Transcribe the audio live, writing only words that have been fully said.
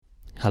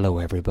Hello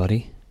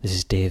everybody, this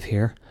is Dave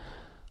here.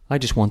 I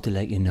just want to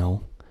let you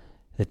know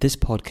that this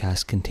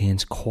podcast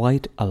contains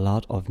quite a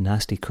lot of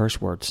nasty curse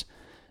words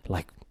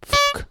like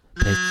fuck,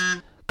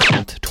 bitch,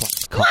 cunt,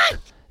 twat, cock,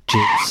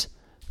 jizz,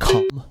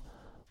 cum,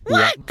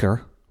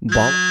 wanker,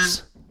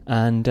 bollocks,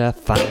 and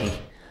fanny.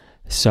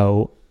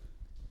 So,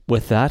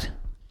 with that,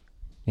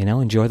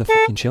 enjoy the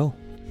fucking show.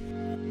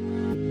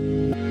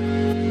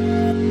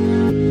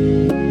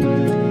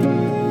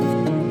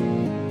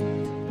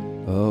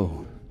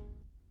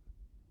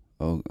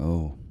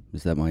 Oh,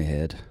 is that my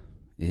head?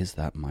 Is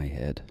that my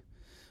head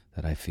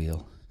that I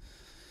feel?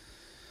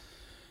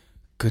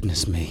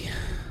 Goodness me.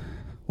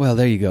 Well,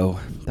 there you go.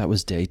 That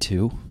was day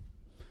 2.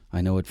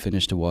 I know it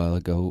finished a while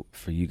ago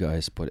for you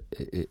guys, but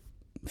it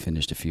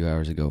finished a few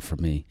hours ago for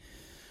me.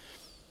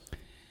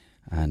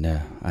 And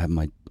I have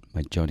my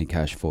Johnny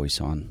Cash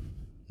voice on.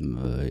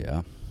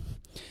 Yeah.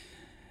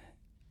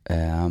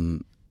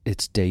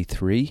 It's day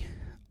 3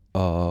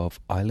 of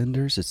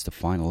Islanders. It's the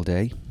final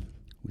day.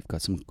 We've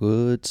got some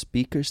good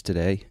speakers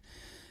today,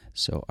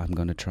 so I'm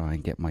going to try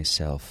and get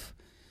myself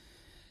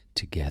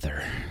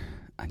together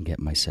and get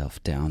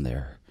myself down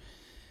there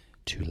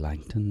to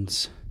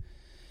Langton's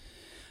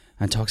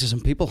and talk to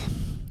some people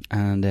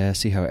and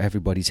see how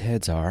everybody's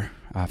heads are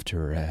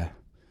after a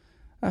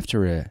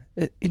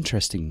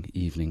interesting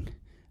evening.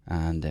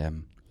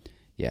 And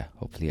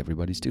hopefully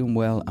everybody's doing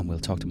well, and we'll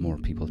talk to more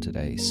people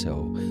today,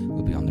 so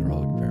we'll be on the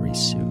road very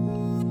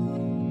soon.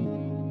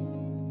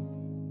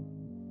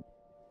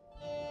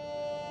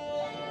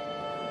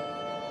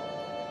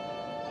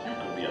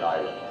 An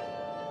island,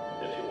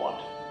 if you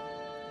want.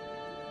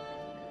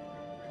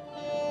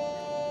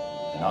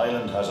 An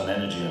island has an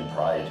energy and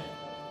pride.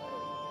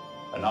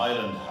 An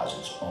island has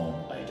its own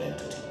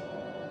identity.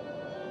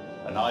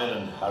 An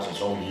island has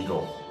its own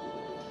ego,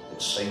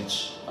 its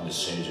saints and its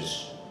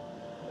sages.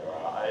 There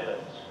are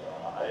islands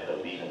that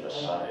believe in the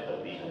sun,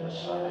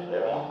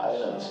 There are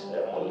islands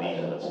that believe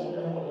in the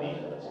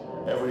moon,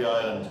 Every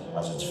island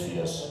has its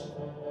fears,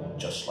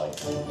 just like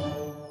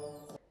you.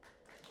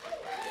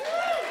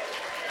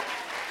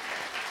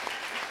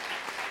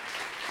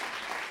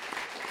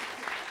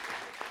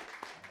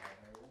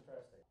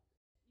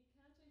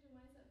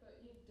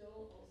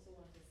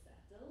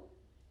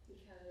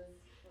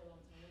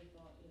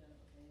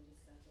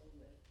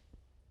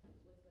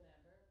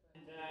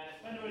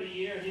 Spent about a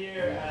year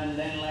here and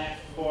then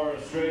left for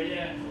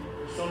Australia,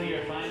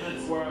 sunnier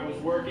climates, where I was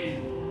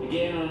working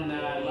again on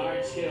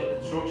large-scale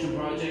construction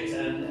projects,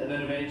 and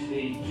then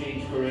eventually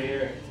changed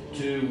career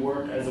to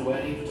work as a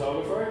wedding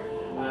photographer.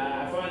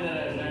 I find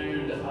that I've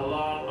learned a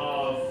lot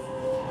of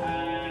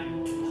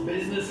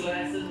business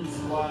lessons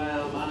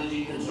while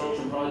managing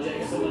construction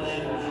projects. Some of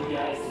them with you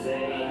guys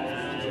today,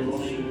 and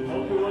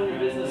help you run your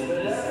business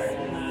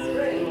better.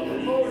 Great,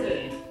 looking forward to it.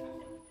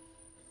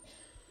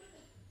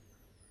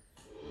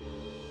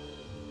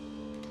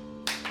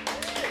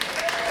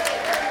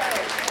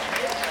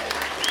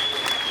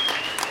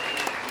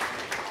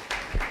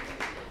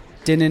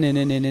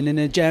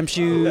 Jam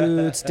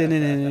shoots,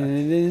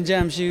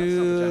 jam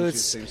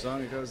shoots.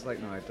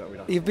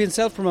 You've been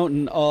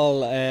self-promoting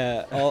all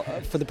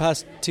for the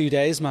past 2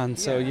 days, man.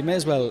 So you may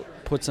as well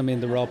put some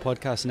in the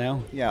Rawpodcast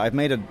now. Yeah, I've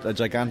made a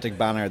gigantic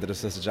banner that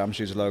says the Jam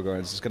Shoots logo,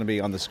 and it's just going to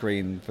be on the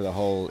screen for the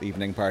whole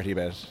evening party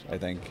bit, I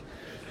think.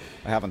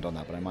 I haven't done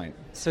that, but I might.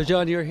 So,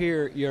 John, you're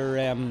here. You're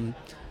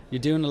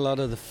doing a lot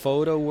of the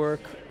photo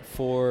work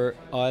for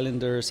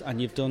Islanders,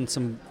 and you've done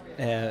some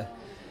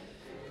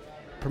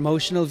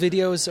promotional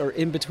videos or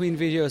in-between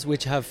videos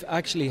which have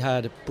actually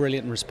had a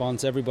brilliant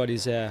response.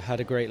 Everybody's had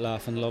a great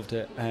laugh and loved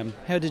it.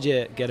 How did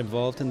you get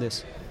involved in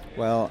this?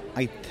 Well,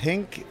 I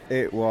think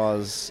it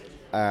was,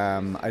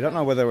 I don't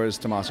know whether it was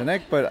Tomas or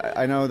Nick, but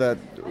I know that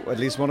at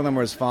least one of them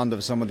was fond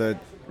of some of the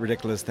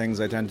ridiculous things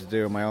I tend to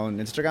do in my own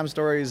Instagram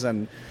stories,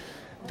 and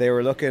they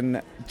were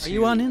looking to... Are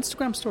you on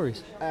Instagram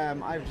stories?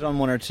 I've done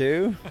 1 or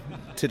 2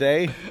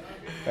 today.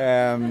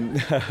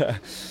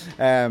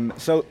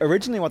 So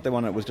originally what they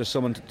wanted was just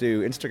someone to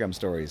do Instagram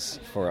stories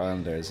for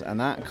Islanders, and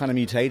that kind of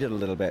mutated a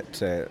little bit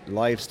to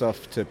live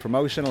stuff, to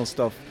promotional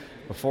stuff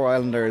before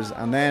Islanders,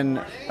 and then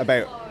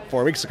about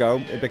 4 weeks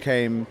ago it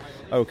became,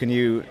 can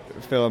you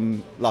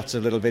film lots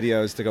of little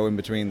videos to go in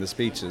between the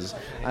speeches?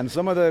 And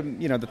some of the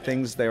the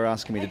things they were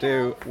asking me to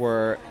do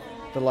were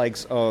the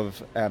likes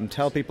of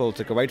tell people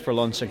to go out for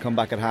lunch and come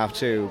back at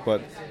 2:30,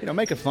 but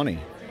make it funny.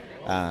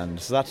 And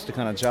so that's the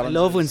kind of challenge. I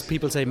love when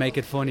people say make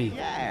it funny.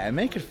 Yeah,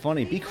 make it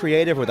funny. Be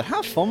creative with it.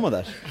 Have fun with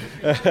it.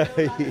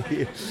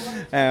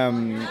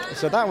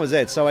 So that was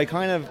it. So I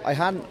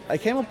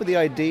came up with the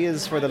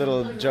ideas for the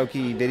little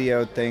jokey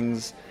video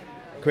things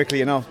quickly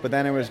enough, but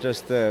then it was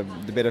just the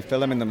bit of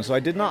filming them. So I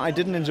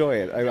didn't enjoy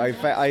it.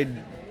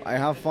 I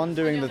have fun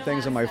doing the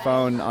things on my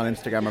phone, on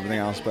Instagram, everything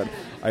else, but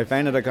I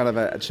found it a kind of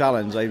a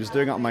challenge. I was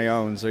doing it on my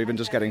own, so even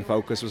just getting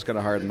focused was kind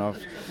of hard enough.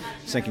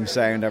 Syncing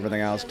sound,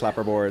 everything else,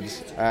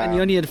 clapperboards. And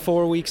you only had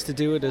 4 weeks to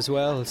do it as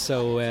well,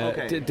 so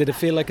did it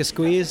feel like a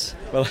squeeze?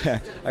 Well,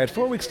 I had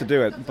 4 weeks to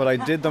do it, but I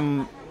did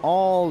them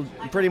all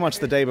pretty much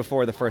the day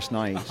before the first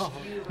night.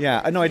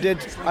 Yeah, no, I did.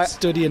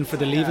 Studying for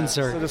the Leaving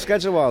Cert. So the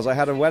schedule was, I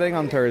had a wedding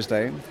on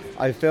Thursday,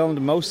 I filmed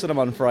most of them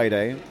on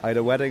Friday, I had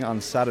a wedding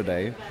on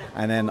Saturday,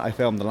 and then I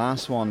filmed the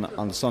last one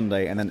on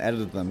Sunday, and then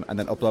edited them, and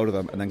then uploaded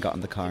them, and then got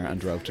in the car and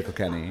drove to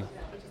Kilkenny.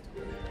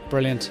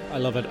 Brilliant, I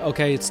love it.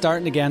 Okay, it's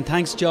starting again.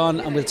 Thanks, John,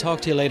 and we'll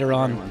talk to you later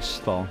on. Very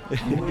much, Paul.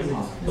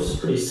 It was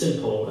pretty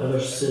simple. Ever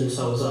since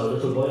I was a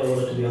little boy, I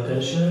wanted to be a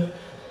pensioner.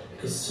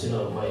 Because,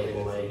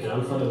 my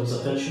grandfather was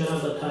a pensioner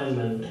at that time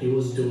and he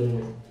was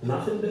doing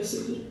nothing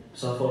basically.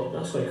 So I thought,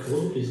 that's quite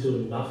cool, he's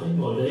doing nothing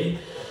all day.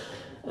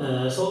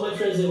 So all my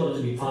friends, they wanted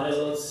to be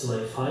pilots,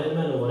 like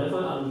firemen or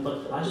whatever,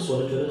 but I just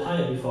wanted to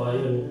retire before I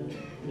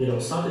even,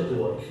 started to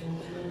work.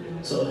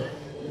 So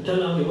it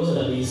turned out it wasn't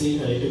that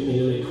easy, and it took me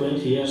nearly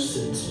 20 years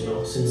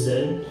since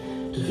then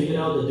to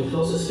figure out that the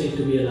closest thing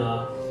to being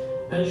a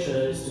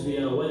pensioner is to be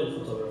a wedding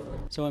photographer.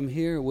 So I'm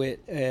here with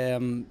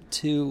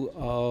 2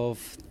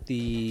 of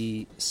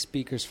the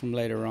speakers from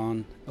later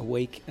on,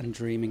 awake and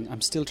dreaming.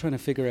 I'm still trying to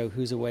figure out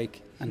who's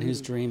awake and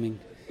who's dreaming,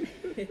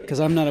 because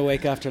I'm not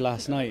awake after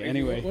last night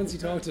anyway. Once you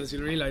talk to us,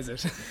 you'll realise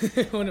it.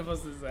 One of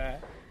us is...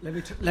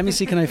 Let me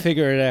see, can I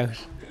figure it out?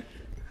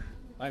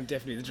 I'm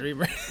definitely the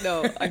dreamer.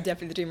 No, I'm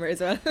definitely the dreamer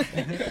as well.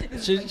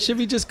 Should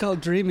we just call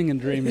dreaming and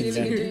dreaming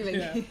then? Dreaming.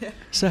 Yeah.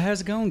 So how's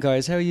it going,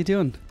 guys? How are you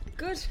doing?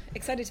 Good.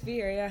 Excited to be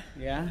here, yeah.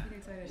 Yeah? Really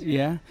excited.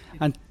 Yeah.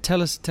 And tell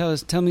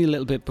me a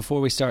little bit before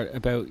we start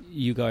about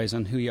you guys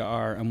and who you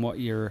are and what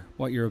you're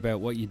about,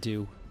 what you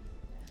do.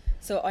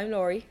 So I'm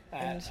Laurie.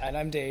 And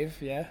I'm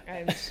Dave, yeah.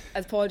 And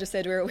as Paul just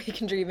said, we're awake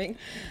and dreaming.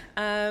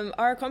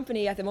 Our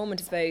company at the moment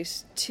is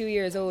about 2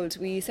 years old.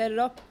 We set it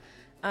up.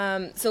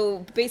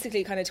 So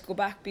basically, kind of to go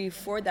back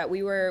before that,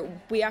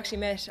 we actually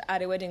met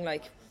at a wedding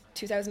like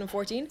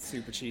 2014.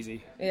 Super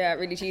cheesy. Yeah,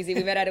 really cheesy.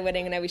 We met at a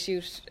wedding and now we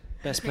shoot.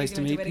 Best place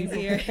to meet people.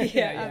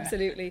 Yeah,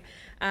 absolutely.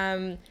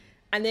 And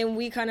then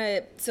we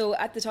so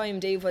at the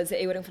time Dave was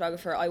a wedding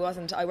photographer, I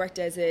wasn't. I worked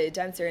as a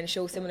dancer in a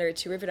show similar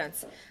to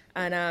Riverdance.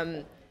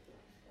 And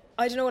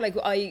I don't know,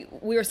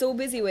 we were so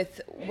busy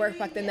with work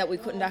back then that we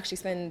couldn't actually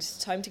spend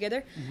time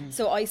together. Mm-hmm.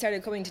 So I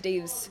started coming to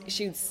Dave's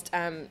shoots,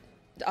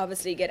 to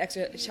obviously get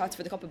extra shots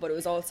for the couple, but it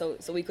was also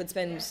so we could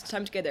spend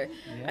time together.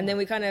 Yeah. And then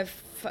we kind of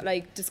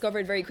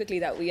discovered very quickly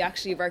that we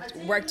actually worked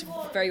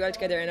very well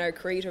together, and our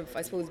creative,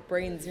 I suppose,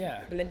 brains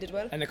blended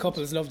well. And the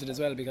couples loved it as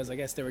well, because I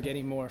guess they were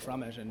getting more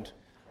from it. And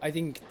I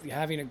think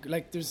having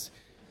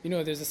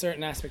there's a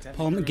certain aspect.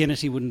 Paul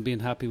McGinnity wouldn't be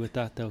happy with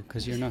that though,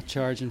 because you're not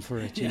charging for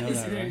it. You know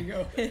that, right? There you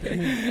go.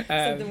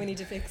 Something we need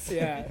to fix.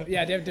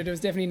 Yeah. There was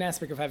definitely an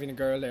aspect of having a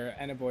girl there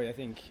and a boy. I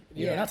think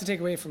not to take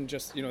away from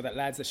just that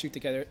lads that shoot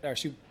together or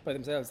shoot by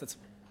themselves.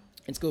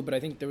 It's good, but I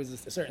think there was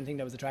a certain thing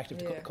that was attractive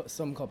to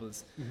some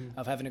couples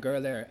of having a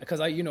girl there, because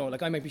I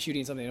might be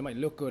shooting something, it might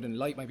look good and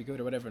light might be good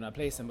or whatever, and I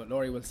place them, but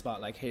Laurie will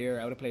spot like hair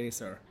out of place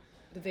or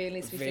the veil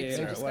needs to be fixed,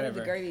 or just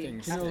whatever. The girly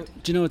things. Do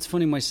you know, it's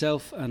funny,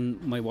 myself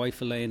and my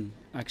wife Elaine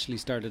actually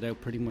started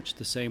out pretty much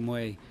the same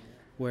way,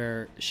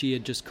 where she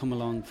had just come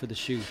along for the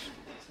shoot,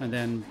 and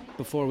then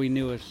before we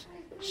knew it,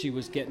 she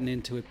was getting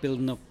into it,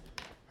 building up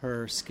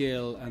her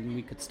skill, and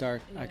we could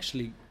start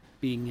actually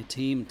being a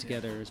team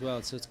together as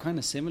well. So it's kind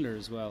of similar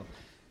as well.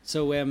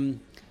 So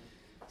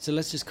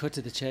let's just cut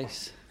to the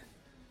chase.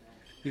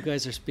 You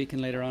guys are speaking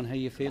later on. How are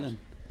you feeling?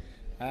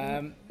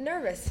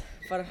 Nervous,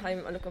 but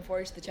I'm looking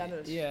forward to the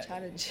challenge.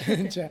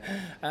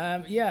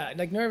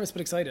 Nervous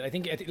but excited. I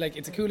think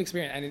it's a cool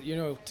experience, and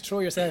to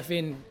throw yourself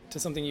into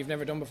something you've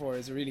never done before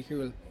is a really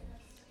cool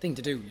thing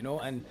to do,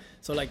 and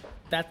so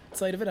that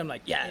side of it, I'm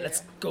like,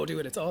 let's go do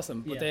it, it's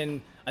awesome. But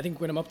then I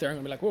think when I'm up there, I'm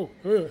gonna be like, whoa,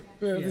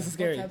 this is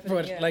scary.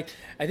 But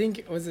I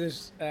think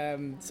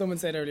someone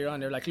said earlier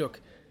on, they're like,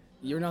 look,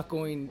 you're not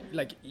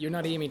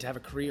aiming to have a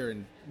career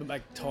in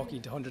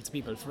talking to hundreds of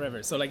people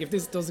forever. So if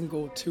this doesn't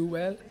go too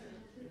well,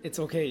 it's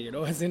okay,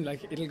 as in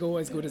it'll go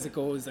as good as it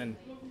goes, and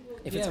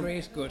if it's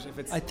great, good. If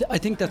it's I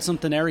think that's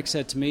something Eric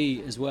said to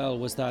me as well,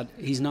 was that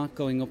he's not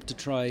going up to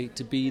try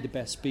to be the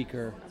best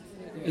speaker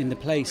in the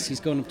place. He's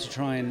going up to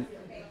try and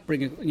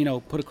bring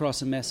put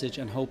across a message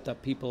and hope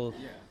that people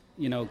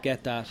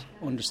get that,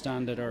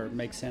 understand it, or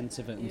make sense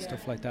of it and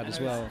stuff like that as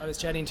well. I was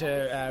chatting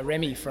to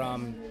Remy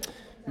from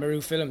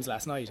Maru Films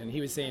last night, and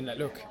he was saying that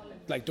look,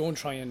 don't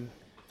try and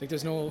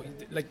there's no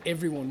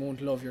everyone won't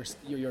love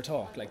your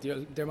talk.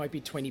 There might be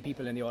 20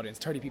 people in the audience,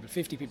 30 people,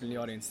 50 people in the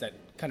audience that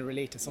kind of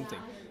relate to something,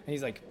 and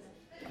he's like,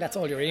 that's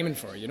all you're aiming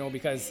for,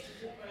 because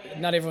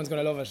not everyone's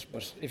going to love it,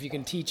 but if you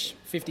can teach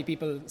 50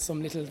 people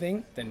some little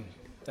thing, then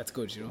that's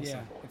good, So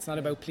it's not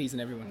about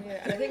pleasing everyone.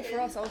 Yeah, and I think for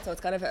us also,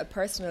 it's kind of a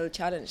personal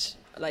challenge,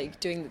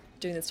 doing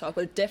this talk.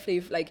 Well,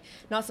 definitely,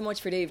 not so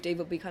much for Dave. Dave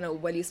would be kind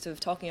of well used to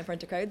talking in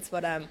front of crowds,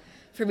 but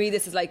for me,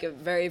 this is a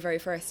very, very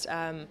first.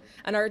 And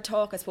our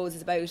talk, I suppose,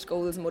 is about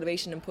goals and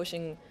motivation and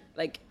pushing,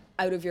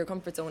 out of your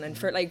comfort zone. And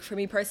for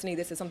me personally,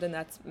 this is something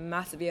that's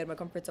massively out of my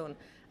comfort zone.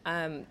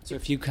 So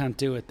if you can't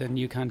do it, then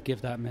you can't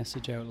give that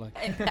message out. Like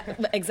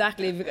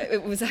exactly.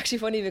 It was actually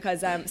funny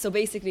because so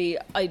basically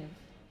I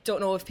don't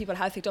know if people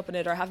have picked up on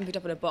it or haven't picked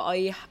up on it, but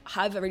I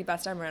have a really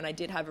bad stammer, and I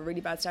did have a really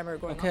bad stammer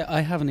growing up. Okay,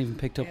 I haven't even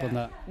picked up on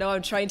that. No,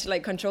 I'm trying to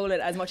like control it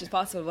as much as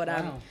possible, but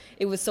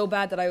it was so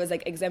bad that I was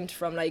like exempt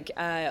from like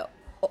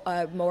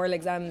moral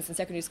exams in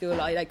secondary school.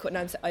 I couldn't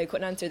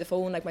answer the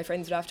phone. Like my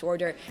friends would have to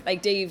order.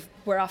 Like Dave,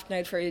 we're often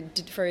out for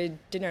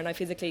dinner, and I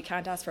physically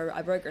can't ask for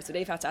a burger, so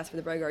Dave has to ask for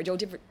the burger, or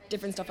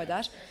different stuff like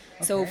that.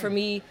 Okay. So for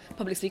me,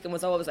 public speaking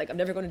was always like, I'm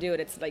never going to do it.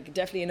 It's like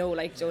definitely a no,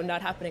 like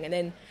not happening. And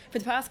then for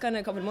the past kind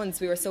of couple of months,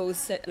 we were so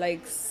set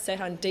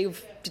on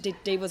Dave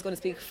was going to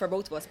speak for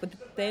both of us. But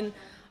then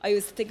I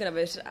was thinking of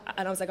it,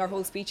 and I was like, our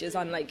whole speech is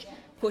on like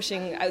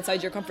pushing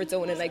outside your comfort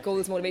zone and like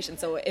goals, motivation.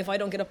 So if I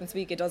don't get up and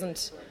speak, it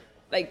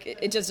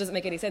just doesn't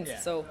make any sense. Yeah.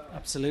 So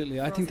absolutely,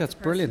 I think that's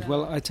brilliant.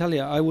 Well, I tell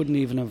you, I wouldn't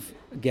even have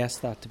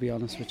guessed that, to be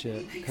honest with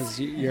you, because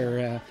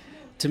you're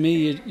to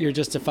me you're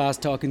just a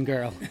fast talking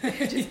girl.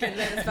 Just get it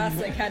out as fast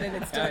as I can,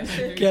 and it's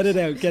done. Get it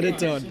out, get it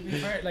done.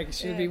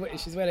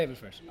 She's well able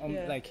for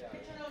it. Like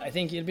I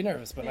think you'll be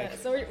nervous, but like.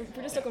 So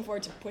we're just looking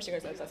forward to pushing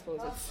ourselves, I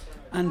suppose.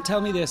 And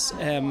tell me this,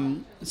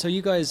 so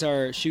you guys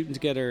are shooting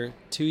together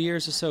 2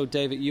 years or so.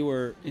 David, you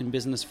were in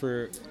business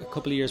for a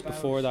couple of years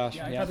before that.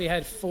 Yeah, I probably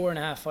had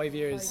 4.5, 5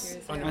 years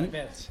under my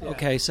belt. Yeah.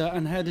 Okay, so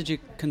and how did you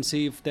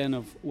conceive then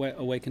of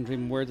Awaken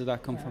Dream? Where did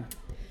that come from?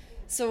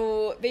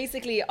 So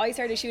basically, I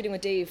started shooting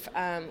with Dave,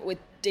 with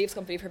Dave's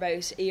company for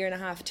about a year and a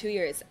half, 2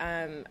 years,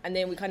 and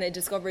then we kind of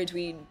discovered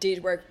we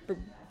did work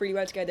really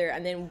well together.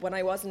 And then when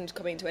I wasn't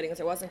coming to weddings,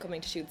 I wasn't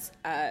coming to shoots,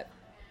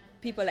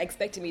 people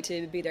expected me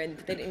to be there, and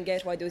they didn't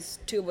get why there was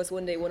two of us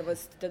one day, one of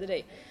us the other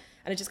day,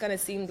 and it just kind of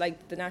seemed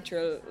like the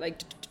natural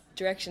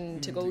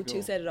direction to go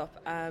to set it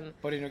up.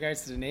 But in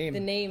regards to the name,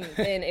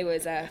 then it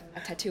was a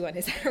tattoo on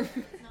his arm.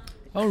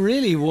 Oh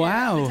really?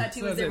 Wow. The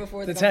tattoo was there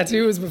before the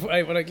tattoo was before.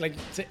 Like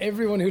to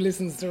everyone who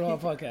listens to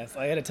Rawpodcast,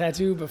 I had a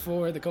tattoo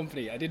before the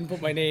company. I didn't put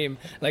my name.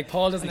 Like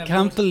Paul doesn't. I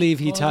can't believe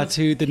he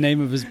tattooed the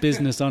name of his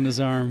business on his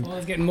arm.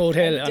 Paul's getting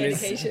motel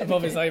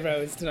above his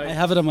eyebrows tonight. I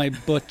have it on my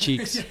butt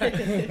cheeks.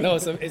 No,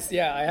 so it's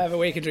I have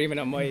Awaken Dreaming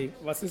on my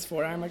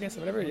forearm, I guess,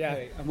 or whatever. Yeah.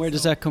 And where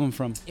does that come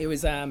from? It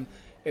was kind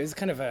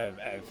of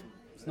a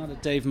it's not a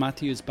Dave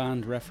Matthews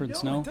Band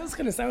reference, no? It does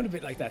kind of sound a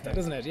bit like that,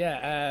 doesn't it?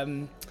 Yeah.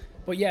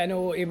 But yeah,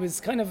 no, it was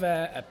kind of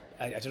a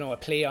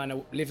play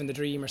on living the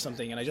dream or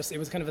something, and it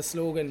was kind of a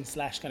slogan /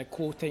 kind of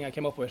quote thing I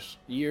came up with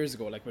years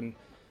ago, like when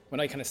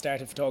I kind of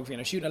started photography,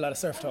 and I was shooting a lot of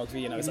surf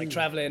photography, and I was like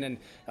traveling, and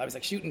I was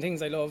like shooting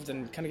things I loved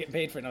and kind of getting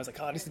paid for it, and I was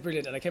like, oh, this is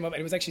brilliant. And I came up, and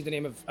it was actually the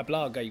name of a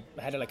blog. I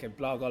had a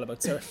blog all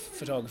about surf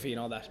photography and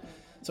all that,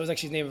 so it was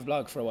actually the name of a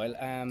blog for a while.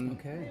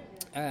 Okay.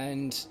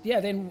 And yeah,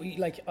 then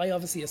I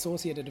obviously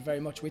associated it very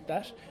much with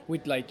that,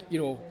 with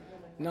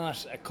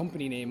not a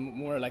company name,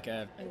 more like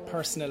a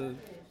personal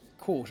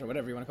quote or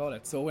whatever you want to call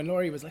it. So when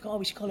Laurie was like, oh,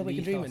 we should call it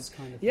Awaken Dreaming,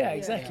 kind of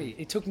exactly.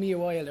 Yeah. It took me a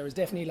while. There was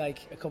definitely like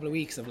a couple of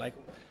weeks of like,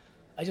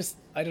 I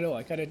don't know,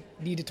 I kind of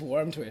needed to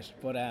warm to it,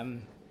 but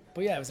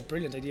yeah, it was a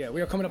brilliant idea.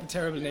 We were coming up with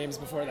terrible names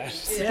before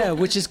that. Yeah,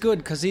 which is good,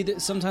 because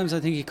sometimes I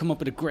think you come up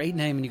with a great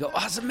name and you go,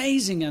 oh, it's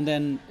amazing, and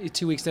then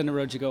 2 weeks down the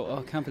road you go, oh,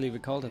 I can't believe we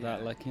called it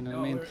that. Like, you know what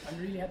I mean? I'm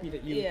really happy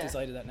that you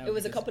decided that now. It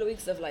was a couple of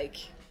weeks of like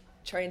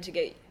trying to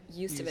get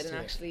used to it and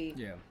actually.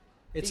 Yeah.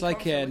 It's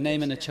like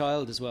naming a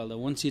child as well, though.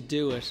 Once you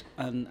do it,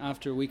 and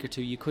after a week or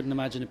two, you couldn't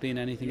imagine it being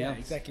anything else.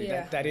 Exactly.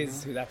 Yeah. That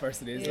is who that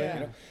person is. Yeah. Like, you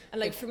know?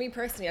 And like for me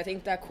personally, I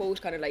think that quote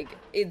kind of like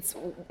it's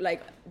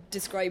like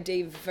described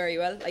Dave very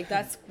well. Like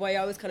that's why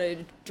I was kind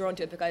of drawn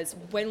to it, because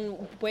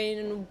when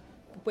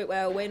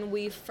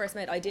we first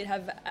met, I did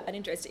have an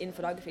interest in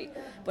photography,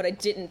 but I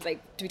didn't,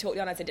 like, to be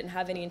totally honest, I didn't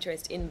have any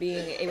interest in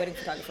being a wedding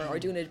photographer or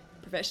doing it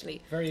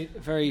professionally. Very,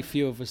 very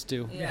few of us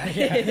do.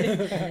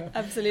 Yeah.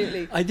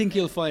 Absolutely. I think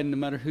you'll find no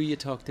matter who you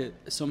talk to,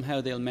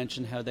 somehow they'll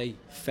mention how they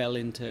fell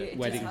into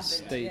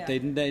weddings. They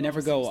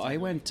never go, I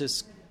went to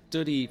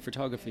study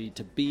photography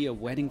to be a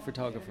wedding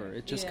photographer.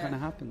 It just kind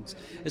of happens,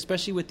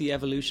 especially with the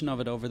evolution of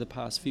it over the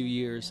past few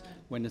years,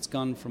 when it's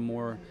gone from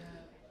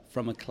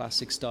a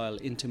classic style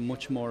into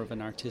much more of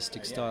an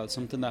artistic style,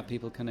 something that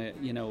people can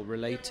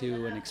relate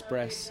to and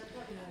express,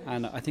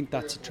 and I think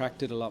that's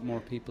attracted a lot more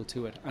people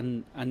to it,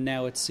 and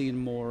now it's seen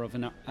more of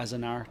as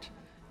an art,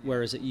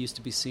 whereas it used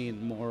to be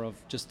seen more of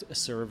just a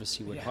service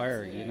you would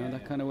hire,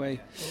 that kind of way.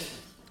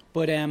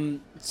 But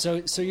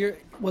so you're,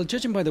 well,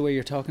 judging by the way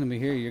you're talking to me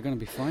here, you're going to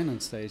be fine on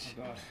stage.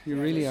 You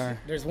really are.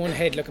 There's one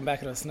head looking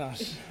back at us, not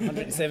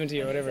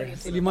 170 or whatever.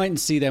 Well, you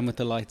mightn't see them with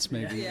the lights,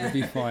 maybe. You'll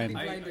be fine.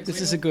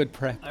 This is a good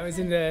prep. I was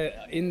in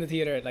the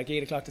theatre at like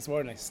 8 o'clock this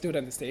morning. I stood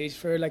on the stage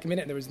for like a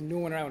minute and there was no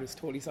one around. It was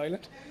totally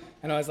silent.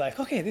 And I was like,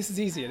 okay, this is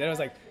easy. And then I was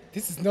like,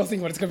 this is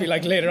nothing what it's going to be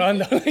like later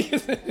on.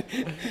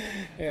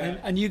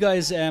 And you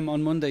guys,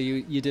 on Monday,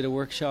 you did a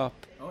workshop.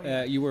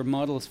 You were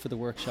models for the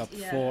workshop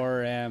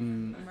for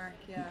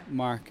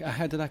Mark.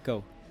 How did that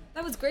go?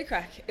 That was great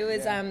crack. It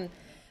was.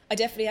 I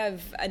definitely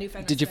have a new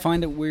friend. Did you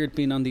find it weird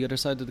being on the other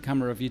side of the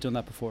camera? Have you done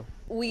that before?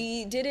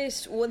 we did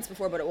it once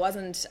before, but it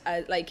wasn't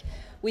like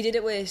we did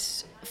it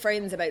with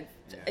friends about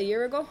a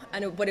year ago,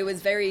 but it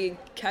was very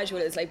casual.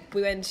 It was like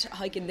we went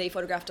hiking, they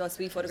photographed us,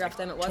 we photographed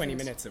them. It wasn't 20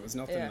 minutes. It was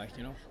nothing, like,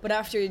 you know. But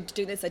after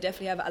doing this, I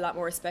definitely have a lot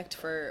more respect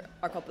for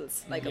our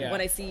couples. Like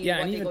when I see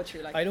what they go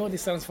through. Like, I know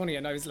this sounds funny,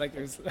 and I was like,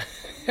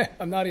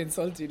 I'm not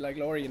insulting like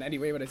Laurie in any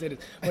way when I say this,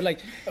 but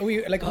like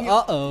we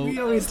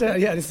always tell,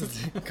 this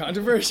is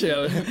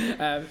controversial.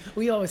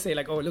 We always say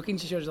like, oh, look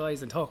into each other's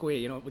eyes and talk away.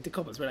 You know, with the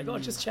couples, we're like, oh,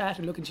 just chat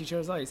and look into each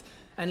other's eyes,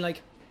 and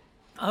like.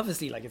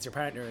 Obviously, like, it's your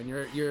partner and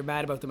you're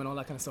mad about them and all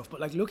that kind of stuff, but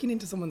like looking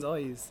into someone's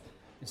eyes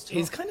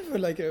is kind of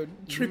like a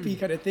trippy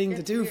kind of thing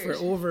to do for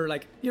over,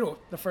 like, you know,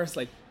 the first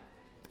like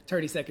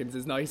 30 seconds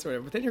is nice or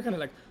whatever, but then you're kind of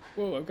like,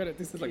 whoa, I've got it.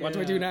 This is like, what do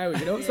I do now?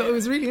 You know, so it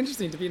was really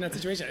interesting to be in that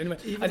situation. Anyway,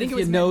 even I think if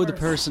it was you know the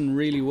person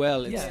really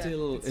well, it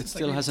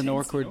still like has an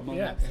awkward moment.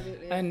 Yeah,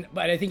 absolutely.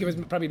 But I think it was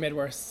probably made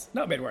worse.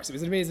 Not made worse. It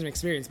was an amazing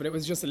experience, but it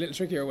was just a little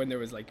trickier when there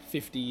was like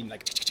 15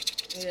 like.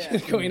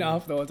 Going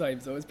off the whole time,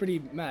 so it was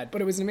pretty mad,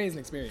 but it was an amazing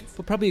experience.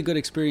 But probably a good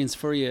experience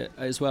for you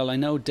as well. I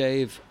know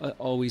Dave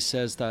always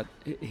says that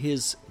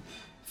his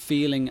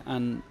feeling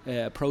and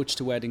approach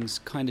to weddings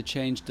kind of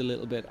changed a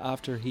little bit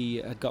after he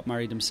had got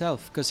married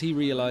himself, because he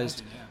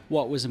realised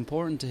what was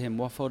important to him,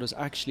 what photos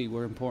actually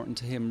were important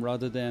to him,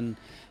 rather than,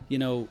 you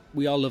know,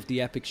 we all love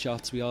the epic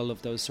shots, we all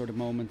love those sort of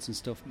moments and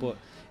stuff, but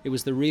it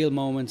was the real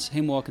moments,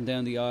 him walking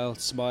down the aisle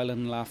smiling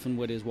and laughing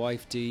with his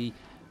wife Dee.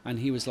 And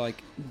he was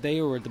like,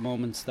 they were the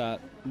moments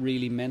that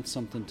really meant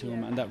something to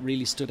him and that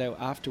really stood out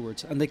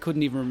afterwards. And they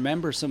couldn't even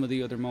remember some of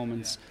the other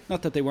moments.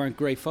 Not that they weren't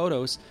great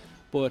photos,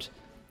 but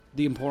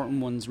the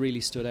important ones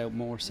really stood out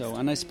more so.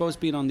 And I suppose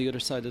being on the other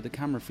side of the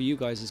camera for you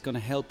guys is going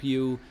to help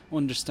you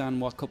understand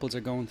what couples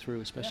are going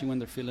through, especially when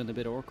they're feeling a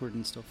bit awkward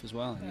and stuff as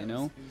well, you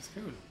know? It was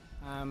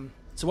cool.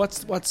 So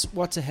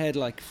what's ahead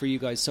like for you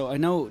guys? So I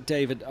know,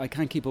 David, I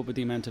can't keep up with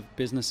the amount of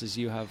businesses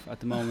you have at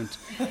the moment.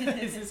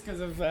 Is this because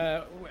of...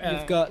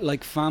 you've got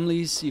like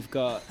families, you've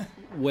got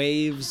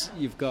waves,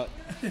 you've got...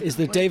 Is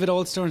there David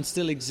Aldstorn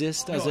still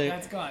exist as a... No,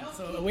 that's gone.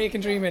 So Awake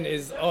and Dreaming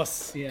is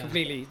us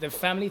completely. The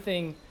family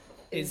thing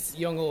is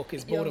Young Oak,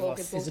 is both of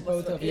us. Is it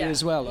both of you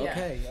as well? Yeah.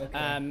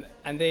 Okay.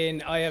 And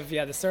then I have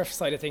the surf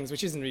side of things,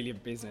 which isn't really a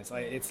business.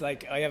 It's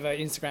like I have an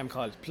Instagram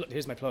called,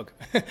 here's my plug,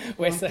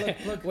 West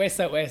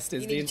Out West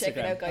is the Instagram. Check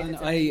it out, guys. And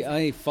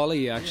I follow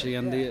you actually,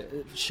 and the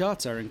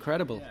shots are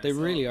incredible. Yeah, they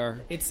really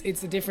are. It's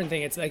a different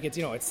thing. It's like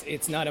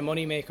it's not a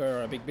money maker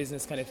or a big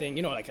business kind of thing.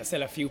 You know, like I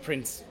sell a few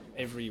prints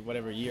every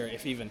whatever year,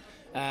 if even.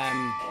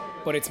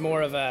 But it's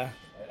more of a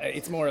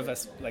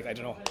like, I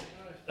don't know,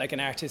 like an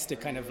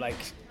artistic kind of like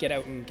get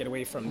out and get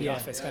away from the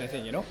office kind of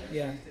thing, you know?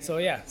 Yeah. So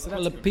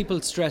that's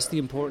people stress the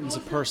importance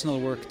of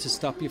personal work to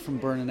stop you from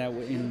burning out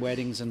in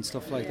weddings and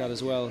stuff like that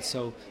as well.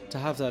 So to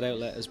have that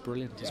outlet is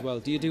brilliant as well.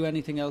 Do you do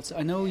anything else?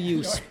 I know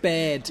you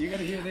sped.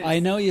 I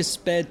know you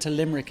sped to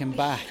Limerick and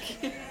back.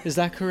 Is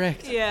that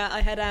correct? Yeah,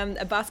 I had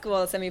a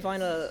basketball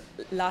semi-final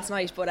last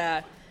night,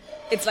 but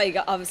it's like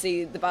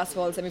obviously the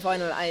basketball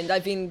semi-final, and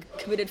I've been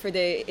committed for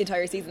the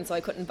entire season, so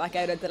I couldn't back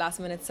out at the last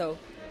minute. So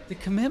the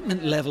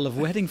commitment level of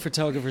wedding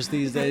photographers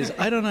these days,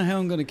 I don't know how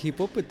I'm going to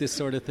keep up with this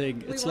sort of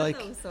thing. It's like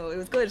them, so it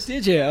was good.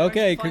 Did you?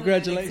 Okay,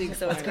 congratulations. Week,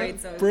 so it's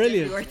great. So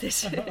brilliant.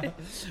 It's worth it.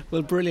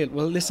 Well, brilliant.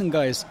 Well, listen,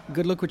 guys,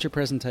 good luck with your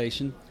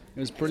presentation. It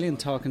was brilliant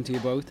talking to you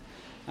both,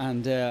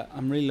 and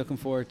I'm really looking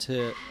forward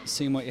to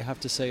seeing what you have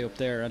to say up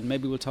there, and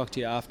maybe we'll talk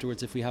to you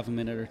afterwards if we have a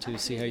minute or two,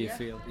 see how you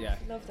feel. Yeah.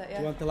 Love that. Do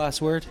you want the last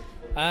word?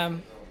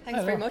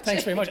 Thanks very much.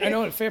 Thanks very much. I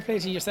know, fair play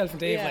to yourself and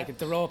Dave, like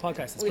the Rawpodcast.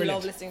 It's brilliant.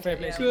 Love listening fair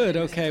play. Good,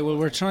 okay. Well,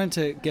 we're trying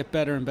to get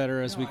better and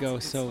better as we go.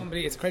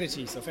 It's credit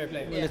to you, so fair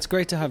play. Well, it's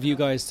great to have you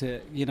guys to,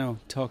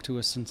 talk to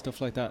us and stuff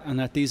like that, and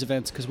at these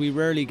events, because we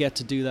rarely get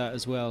to do that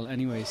as well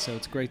anyway, so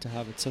it's great to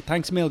have it. So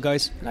thanks, Mill,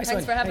 guys. Thanks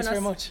for having us. Thanks very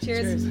much.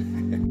 Cheers.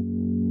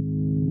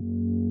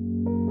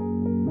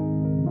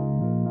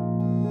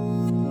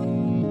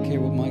 Okay,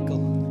 well,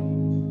 Michael.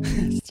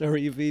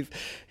 Sorry, Aviv.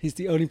 He's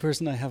the only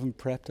person I haven't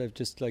prepped. I've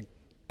just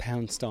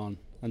pounced on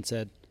and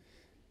said,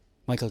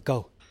 Michael,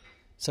 go.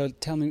 So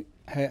tell me,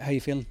 how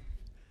you feeling?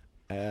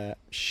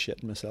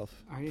 Shitting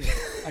myself. Are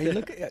you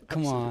looking?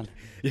 Come on.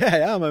 Yeah,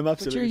 I am. I'm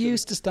absolutely. But you're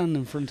used to standing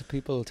in front of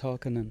people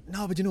talking and.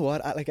 No, but you know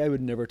what? I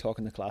would never talk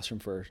in the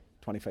classroom for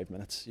 25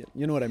 minutes.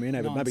 You know what I mean?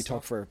 I would maybe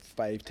talk for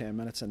 5-10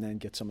 minutes and then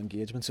get some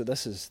engagement. So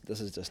this is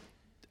just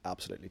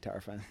absolutely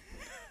terrifying.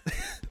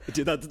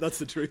 Dude, that's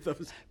the truth of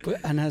it.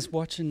 And has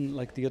watching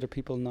the other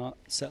people not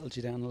settled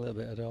you down a little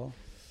bit at all?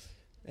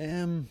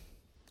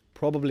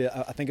 Probably,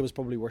 I think it was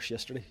probably worse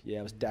yesterday. Yeah,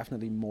 I was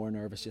definitely more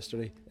nervous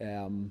yesterday.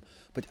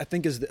 But I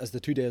think as the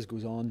 2 days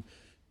goes on,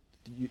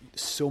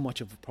 so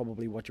much of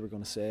probably what you were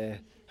going to say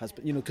has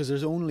been, because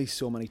there's only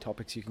so many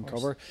topics you can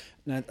cover.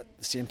 And at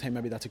the same time,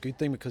 maybe that's a good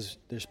thing because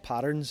there's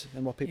patterns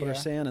in what people are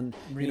saying, and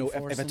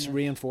if it's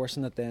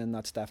reinforcing it, then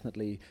that's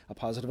definitely a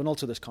positive. And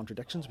also there's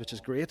contradictions, which is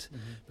great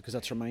because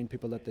that's remind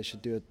people that they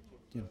should do it.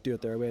 Do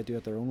it their way, do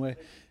it their own way.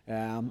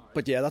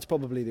 But yeah, that's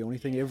probably the only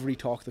thing. Every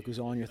talk that goes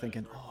on, you're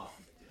thinking,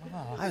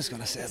 I was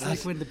going to say It's that.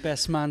 like when the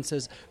best man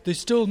says, they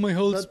stole my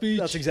whole speech.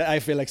 That's exactly. I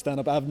feel like stand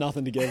up. I have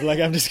nothing to give. Like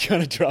I'm just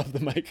going to drop the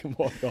mic and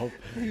walk off.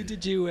 Who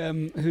did you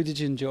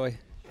enjoy?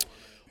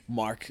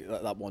 Mark,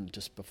 that one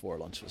just before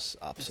lunch was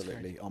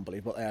absolutely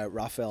unbelievable.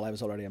 Raphael, I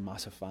was already a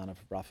massive fan of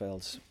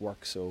Raphael's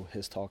work, so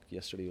his talk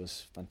yesterday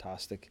was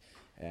fantastic.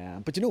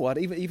 But you know what?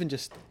 Even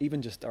just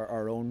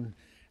our own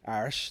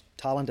Irish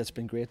talent, it's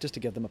been great just to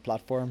give them a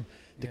platform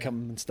to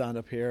come and stand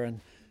up here and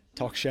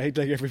talk shite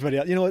like everybody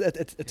else. You know,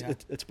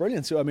 it's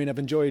brilliant. So I mean, I've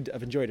enjoyed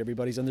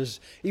everybody's, and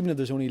there's even if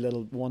there's only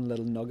one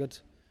little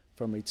nugget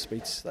from each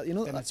speech, that, you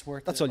know, it's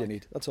worth that's it, all you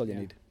need. That's all you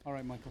need. All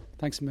right, Michael.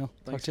 Thanks, Emil. Talk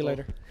Thanks, to you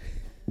later.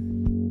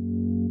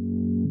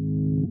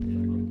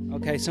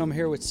 Okay, so I'm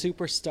here with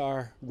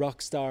superstar,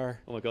 rock star.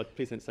 Oh my God,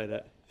 please don't say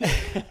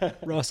that.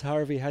 Ross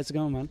Harvey. How's it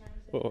going, man?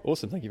 Well,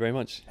 awesome, thank you very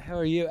much. How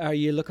are you? Are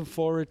you looking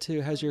forward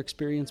to, how's your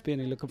experience been?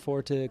 Are you looking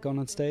forward to going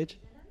on stage?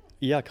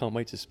 Yeah, I can't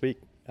wait to speak.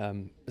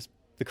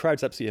 The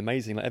crowd's absolutely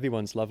amazing. Like,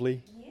 everyone's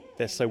lovely.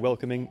 They're so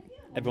welcoming.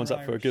 Everyone's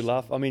up for a good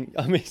laugh. I mean,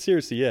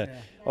 seriously, yeah.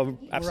 We're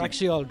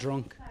actually all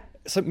drunk.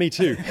 So, me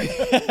too.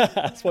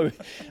 That's why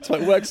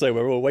it works so.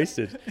 We're all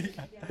wasted.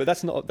 But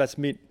that's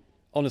me.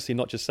 Honestly,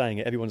 not just saying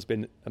it. Everyone's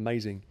been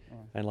amazing,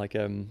 and like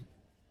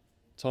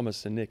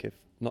Thomas and Nick have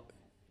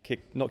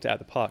knocked it out of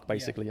the park.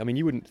 Basically, I mean,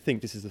 you wouldn't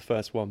think this is the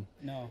first one.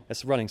 No,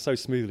 it's running so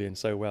smoothly and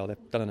so well.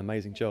 They've done an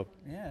amazing job.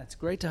 Yeah, it's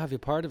great to have you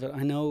part of it.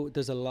 I know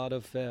there's a lot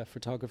of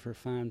photographer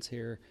fans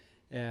here.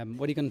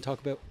 What are you going to talk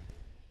about?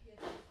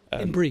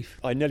 In brief.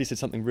 I nearly said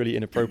something really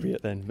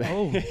inappropriate then.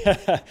 Oh.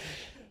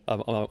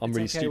 I'm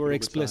really stupid. We're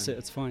explicit.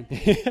 It's fine.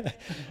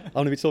 I'm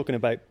going to be talking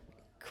about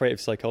creative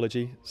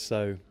psychology,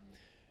 so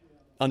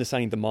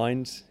understanding the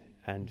mind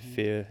and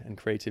fear and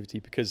creativity,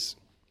 because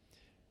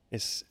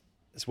it's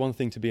one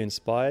thing to be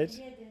inspired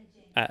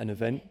at an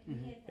event.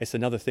 It's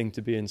another thing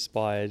to be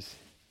inspired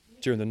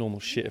during the normal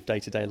shit of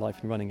day-to-day life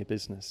and running a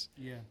business.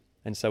 Yeah.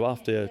 And so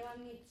after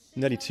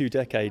nearly 2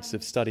 decades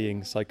of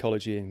studying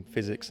psychology and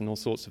physics and all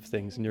sorts of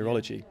things,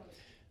 neurology,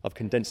 I've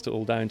condensed it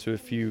all down to a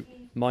few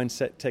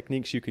mindset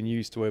techniques you can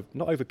use to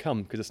not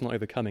overcome, because it's not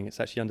overcoming, it's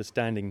actually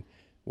understanding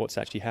what's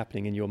actually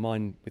happening in your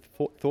mind with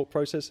thought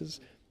processes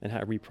and how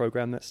to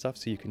reprogram that stuff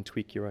so you can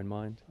tweak your own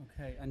mind.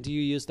 Okay, and do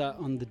you use that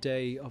on the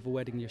day of a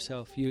wedding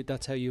yourself?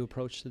 That's how you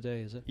approach the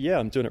day, is it? Yeah,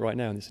 I'm doing it right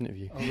now in this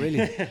interview. Oh, really?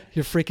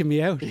 You're freaking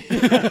me out.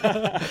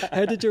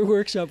 How did your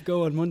workshop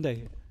go on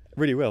Monday?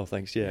 Really well,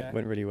 thanks. Yeah, it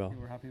went really well.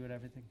 You were happy with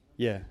everything?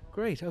 Yeah.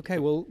 Great, okay,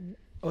 well,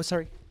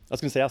 sorry. I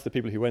was going to say, ask the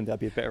people who went, that'd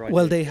be a better idea.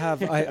 Well, they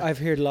have. I've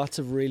heard lots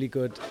of really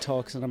good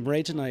talks, and I'm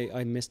raging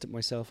I missed it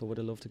myself. I would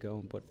have loved to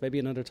go, but maybe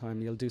another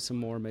time you'll do some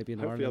more, maybe in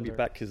Hopefully Ireland. I'll be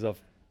back, because I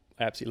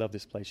absolutely love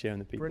this place, sharing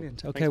the people.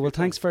 Brilliant. Okay, well,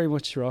 thanks very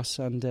much, Ross,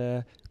 and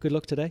good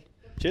luck today.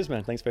 Cheers,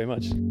 man. Thanks very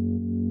much.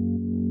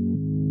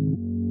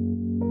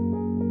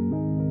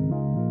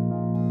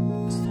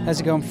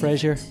 How's it going,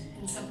 Fraser?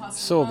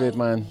 So good,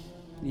 man.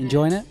 You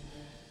enjoying it?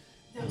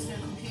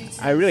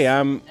 I really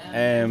am.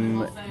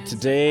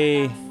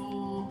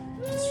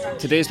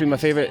 Today's been my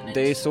favourite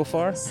day so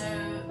far.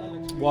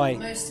 Why?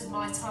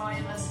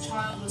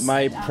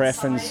 My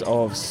preference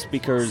of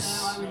speakers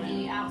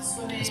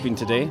has been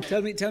today.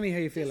 Tell me how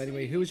you feel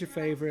anyway. Who was your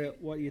favourite?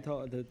 What you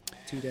thought of the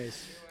 2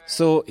 days?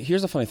 So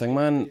here's the funny thing,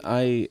 man.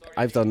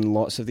 I've done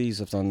lots of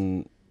these. I've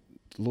done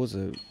loads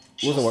of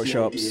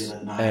workshops.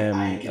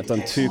 I've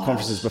done 2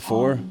 conferences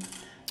before.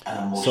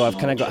 So I've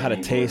kind of had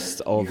a taste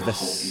of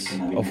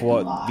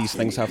what these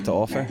things have to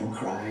offer.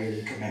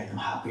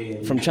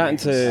 From chatting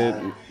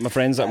to my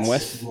friends that I'm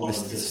with,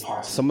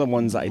 some of the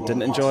ones that I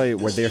didn't enjoy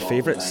were their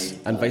favourites,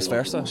 and vice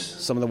versa.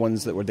 Some of the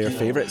ones that were their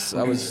favourites,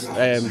 some of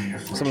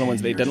the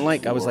ones they didn't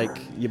like, I was like,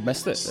 you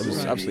missed it. It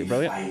was absolutely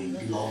brilliant.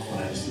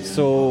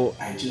 So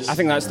I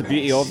think that's the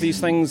beauty of these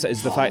things,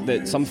 is the fact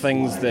that some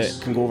things that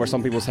can go over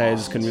some people's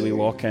heads can really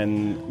lock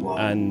in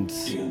and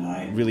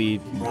really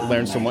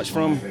learn so much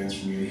from.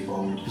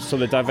 So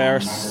the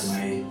diverse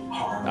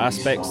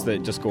aspects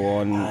that just go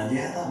on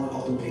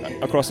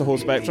across the whole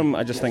spectrum,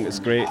 I just think it's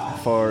great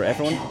for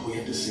everyone.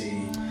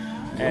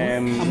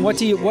 And what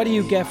do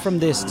you get from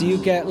this? Do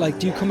you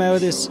come out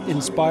of this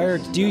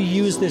inspired? Do you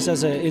use this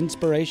as an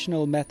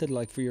inspirational method,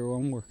 like for your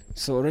own work?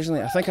 So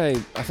originally, I think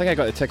I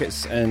got the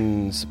tickets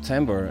in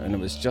September, and it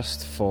was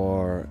just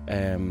for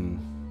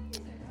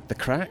the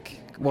crack.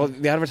 Well,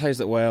 they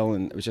advertised it well,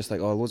 and it was just like,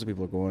 oh, loads of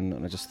people are going,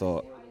 and I just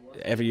thought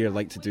every year I'd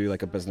like to do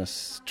like a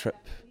business trip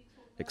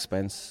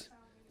expense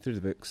through the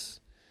books.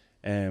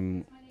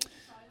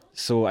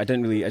 So I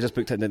just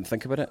booked it and didn't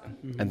think about it.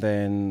 Mm-hmm. And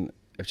then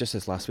it was just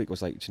this last week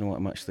was like, do you know what,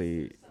 I'm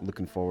actually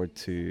looking forward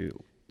to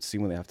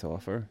seeing what they have to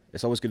offer.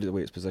 It's always good the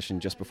way it's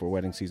positioned just before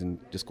wedding season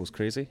just goes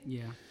crazy.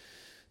 Yeah.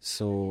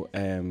 So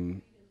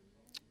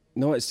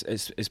no,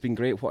 it's been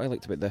great. What I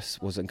liked about this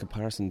was in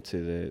comparison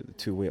to the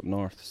 2 way up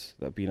norths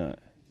that I've been at,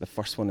 the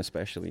first one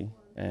especially,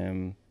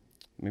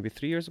 maybe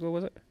 3 years ago,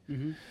 was it?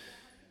 Mm-hmm.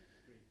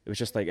 It was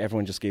just like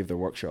everyone just gave their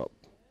workshop,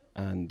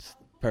 and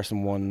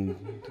person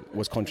 1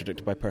 was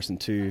contradicted by person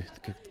 2.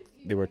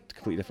 They were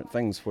completely different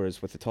things,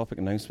 whereas with the topic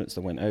announcements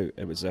that went out,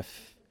 it was as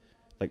if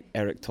like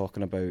Eric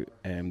talking about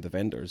the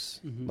vendors,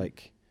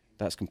 like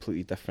that's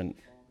completely different,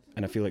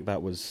 and I feel like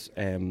that was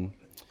a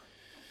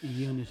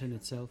unit in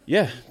itself.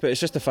 Yeah, but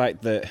it's just the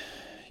fact that,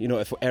 you know,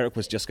 if Eric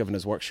was just giving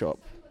his workshop,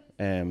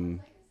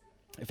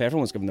 if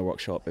everyone's giving their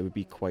workshop, it would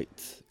be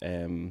quite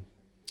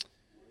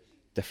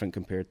different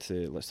compared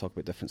to, let's talk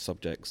about different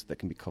subjects that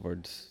can be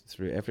covered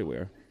through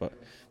everywhere. But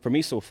for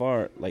me so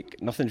far, like,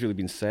 nothing's really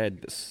been said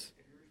that's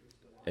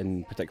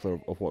in particular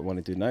of what I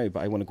want to do now,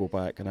 but I want to go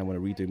back and I want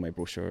to redo my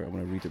brochure, I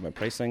want to redo my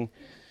pricing,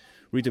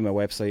 redo my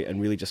website,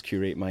 and really just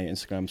curate my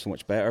Instagram so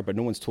much better. But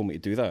no one's told me to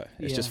do that.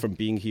 It's just from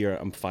being here,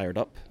 I'm fired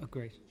up. Oh,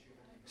 great.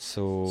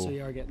 So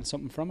you are getting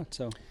something from it,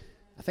 so...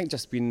 I think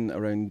just being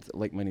around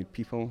like-minded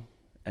people,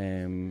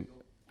 and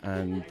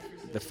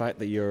the fact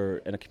that you're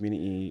in a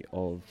community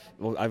of...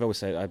 Well, I've always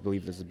said I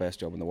believe this is the best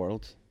job in the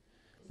world.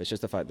 But it's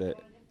just the fact that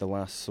the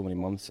last so many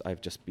months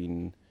I've just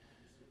been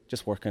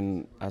just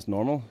working as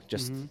normal,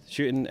 just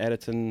shooting,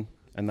 editing,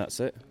 and that's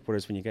it.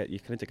 Whereas when you kind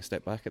of take a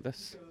step back at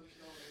this.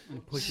 And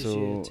it pushes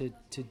you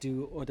to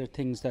do other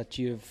things that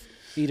you've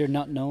either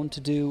not known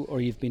to do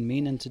or you've been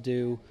meaning to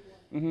do.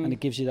 And it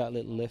gives you that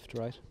little lift,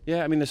 right?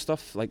 Yeah, I mean, there's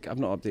stuff like I've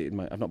not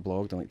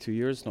blogged in like 2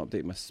 years, not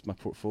updated my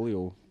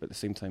portfolio, but at the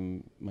same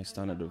time, my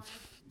standard of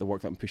the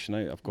work that I'm pushing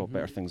out, I've got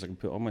better things I can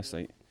put on my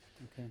site.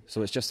 Okay.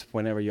 So it's just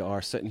whenever you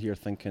are sitting here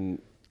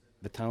thinking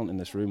the talent in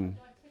this room,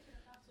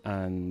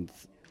 and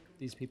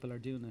these people are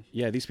doing it.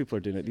 Yeah, these people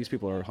are doing it. These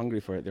people are hungry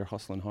for it. They're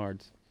hustling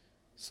hard.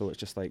 So it's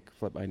just like,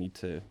 flip, I need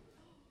to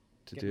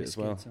do it as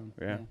well.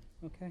 Yeah.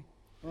 Okay.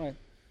 All right.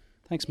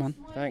 Thanks, man.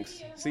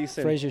 Thanks. See you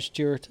soon. Fraser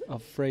Stewart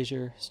of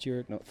Fraser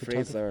Stewart. No,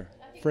 Fraser.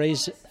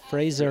 Fraser.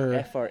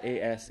 Fraser.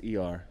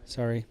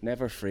 Sorry.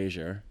 Never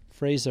Fraser.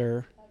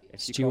 Fraser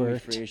if you Stewart. Call me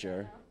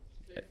Fraser,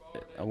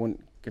 I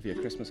won't give you a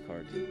Christmas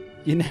card.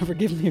 You never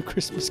give me a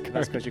Christmas card.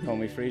 That's because you call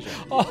me Fraser.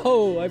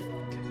 Oh,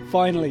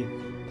 finally.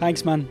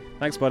 Thanks, man.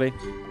 Thanks, buddy.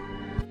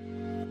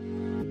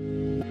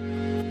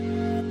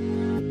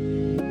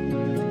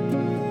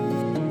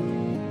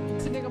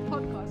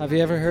 Have you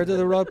ever heard of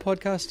the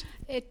Rawpodcast?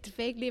 It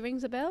vaguely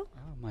rings a bell.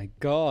 Oh my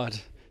God,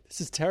 this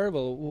is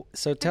terrible.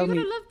 So tell me.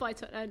 Have you got a love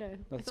bite? I know.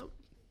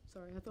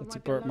 Sorry, I thought that's a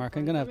burp mark.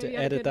 I'm going to have to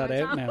edit that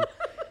out now. In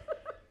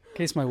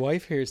case my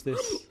wife hears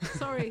this.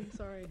 Sorry.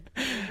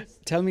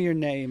 Tell me your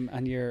name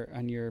and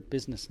your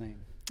business name.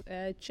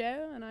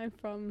 Joe, and I'm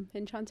from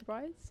Hinch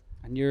Enterprise.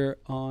 And you're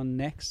on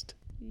Next?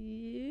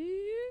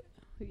 Yes.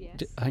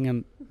 Hang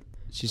on.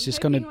 She's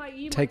just going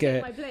to take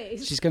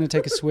she's going to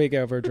take a swig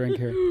out of her drink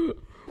here.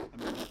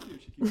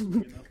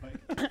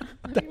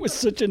 That was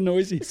such a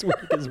noisy swig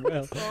as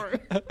well. Sorry.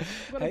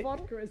 Got a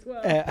vodka as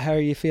well. How are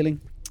you feeling?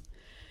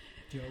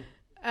 Joe.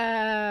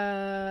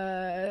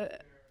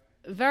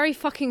 Very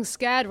fucking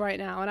scared right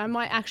now, and I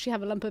might actually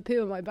have a lump of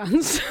poo in my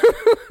buns.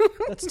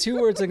 That's 2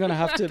 words I'm going to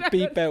have to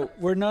beep out.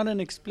 We're not an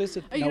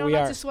explicit... Are you not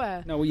allowed to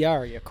swear? No, we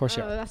are. Yeah, of course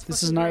you are.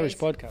 This is an Irish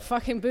podcast.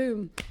 Fucking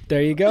boom.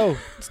 There you go.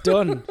 It's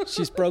done.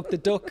 She's broke the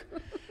duck.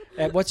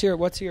 What's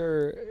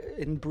your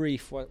in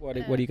brief, what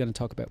are you going to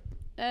talk about?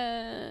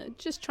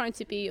 Just trying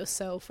to be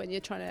yourself when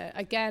you're trying to...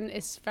 Again,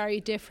 it's very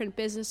different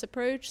business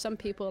approach. Some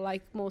people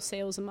like more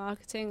sales and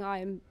marketing. I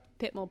am a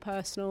bit more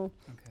personal.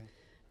 Okay.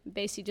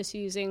 Basically just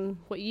using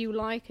what you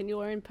like and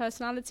your own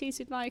personality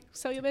to like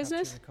sell your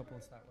business. Capture your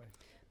couples that way.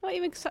 Not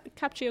even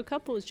capture your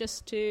couples,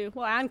 just to...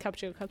 Well, and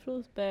capture your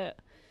couples, but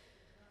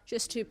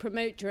just to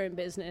promote your own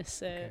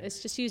business. It's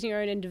just using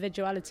your own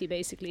individuality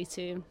basically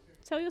to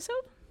sell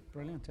yourself.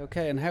 Brilliant.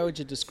 Okay, and how would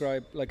you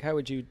describe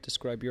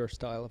your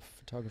style of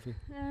photography?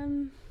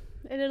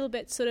 A little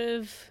bit sort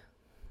of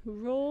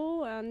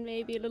raw and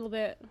maybe a little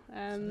bit...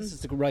 So this is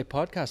the right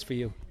podcast for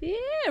you. Yeah,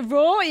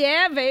 raw,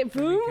 yeah,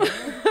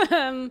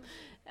 boom.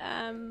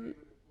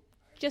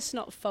 Just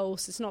not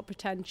false, it's not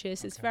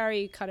pretentious, it's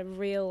very kind of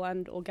real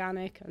and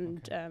organic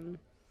and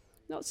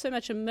not so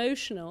much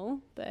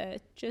emotional,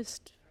 but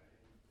just,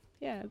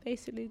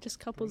 basically just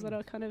couples that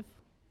are kind of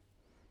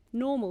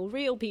normal,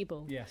 real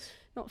people. Yes.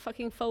 Not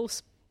fucking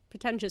false,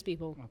 pretentious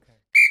people. Okay.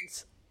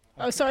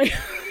 Oh, sorry.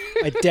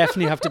 I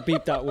definitely have to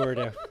beep that word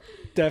out.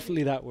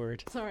 Definitely that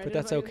word. Sorry. But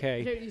that's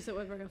okay. I don't use that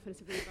word very often.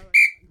 It's a beep.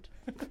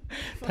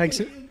 Thanks.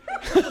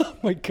 Oh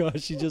my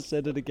gosh, she just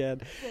said it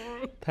again.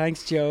 Sorry.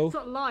 Thanks, Joe. It's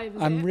not live,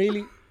 is I'm it?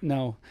 really...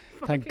 No.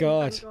 Thank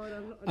God.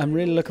 I'm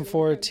really looking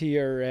forward to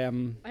your...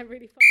 I'm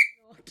really fucking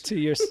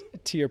not.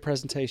 To your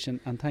presentation.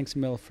 And thanks,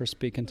 Mil, for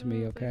speaking to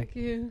me, okay?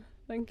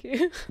 Thank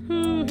you.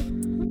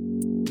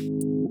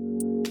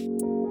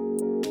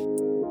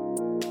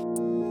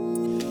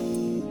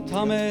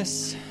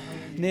 Thomas,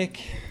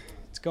 Nick,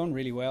 it's going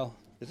really well.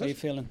 How are you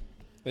feeling?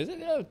 Is it?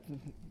 Yeah,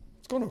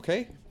 it's going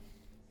okay.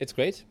 It's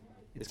great.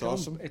 It's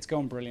awesome. It's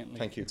going brilliantly.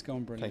 Thank you. It's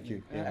going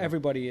brilliantly. Thank you.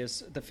 Everybody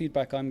is... The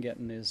feedback I'm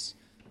getting is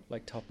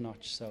like top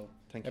notch, so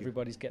Thank you.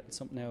 everybody's getting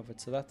something out of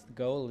it. So that's the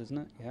goal, isn't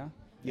it? Yeah.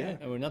 Yeah,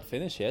 and we're not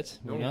finished yet.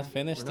 No, we're not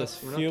finished.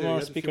 There's we're a few not more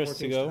yet. speakers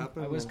to go.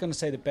 I was going to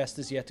say the best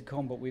is yet to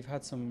come, but we've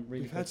had some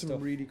really We've had some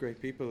stuff. really great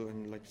people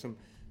and like some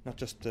not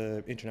just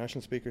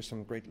international speakers,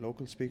 some great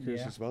local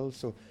speakers as well.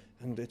 So,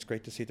 and it's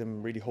great to see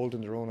them really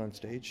holding their own on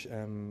stage.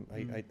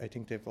 I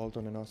think they've all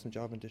done an awesome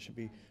job, and they should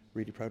be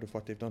really proud of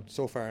what they've done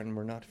so far. And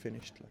we're not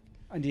finished.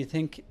 And do you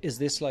think, is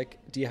this like?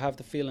 Do you have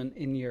the feeling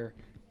in your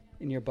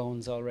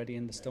bones already,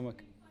 in the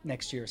stomach?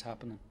 Next year's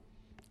happening.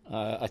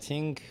 I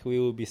think we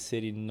will be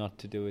silly not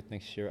to do it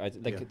next year.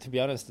 To be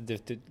honest,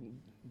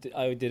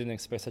 I didn't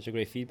expect such a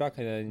great feedback,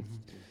 and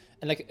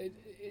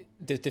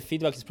the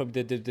feedback is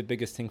probably the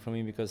biggest thing for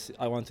me, because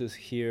I want to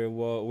hear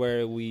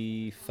where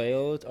we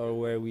failed or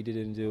where we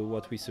didn't do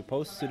what we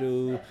supposed to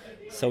do,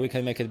 so we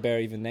can make it better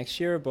even next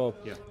year. But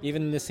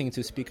even listening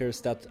to speakers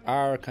that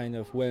are kind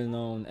of well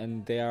known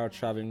and they are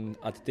traveling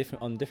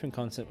on different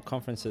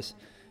conferences,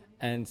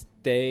 and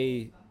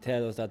they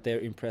tell us that they're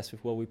impressed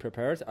with what we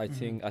prepared. I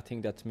think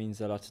that means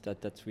a lot,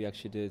 that we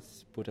actually did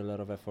put a lot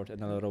of effort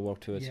and a lot of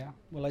work to it. Yeah.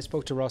 Well, I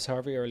spoke to Ross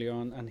Harvey earlier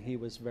on, and he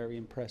was very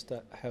impressed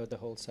at how the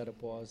whole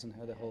setup was and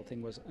how the whole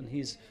thing was. And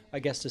he's, I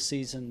guess, a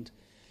seasoned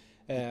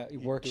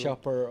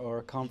workshopper or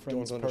a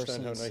conference person. You don't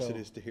understand how nice it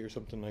is to hear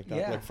something like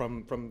that, like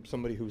from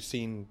somebody who's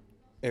seen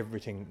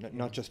everything,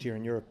 not just here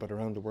in Europe but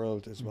around the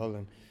world as well.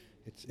 And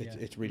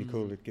it's really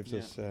cool. It gives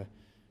us.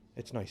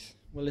 It's nice.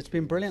 Well, it's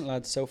been brilliant,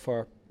 lads, so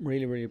far.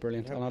 Really, really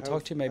brilliant. And I'll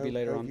talk to you maybe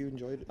later on. Have you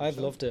enjoyed it? I've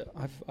loved it.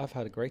 I've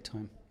had a great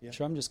time. Yeah.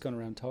 Sure, I'm just going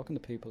around talking to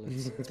people.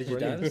 Did you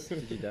dance?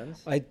 Did you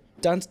dance? I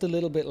danced a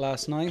little bit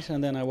last night,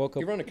 and then I woke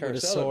up with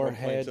a sore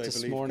head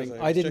this morning.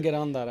 I didn't get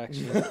on that,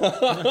 actually.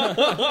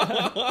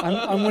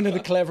 I'm one of the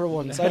clever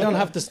ones. I don't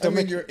have the stomach.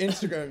 I mean,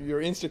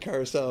 your Insta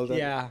carousel. Then.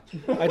 Yeah.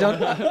 I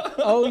don't.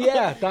 Oh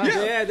yeah.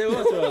 Yeah, there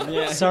was one.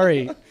 Yeah.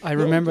 Sorry, I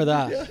remember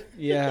that.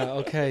 Yeah.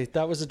 Okay.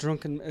 That was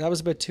that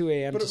was about 2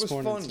 a.m. But this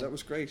morning. It was fun. That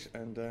was great,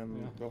 and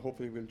well,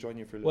 hopefully we'll join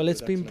you for a little bit. Well,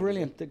 it's been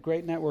brilliant. The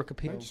great network of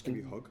people. Just give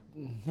you a hug.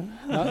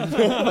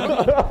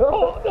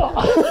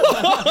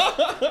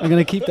 I'm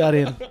going to keep that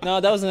in. No,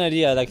 that was an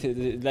idea.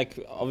 Like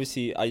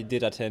obviously, I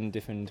did attend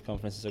different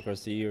conferences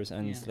across the years,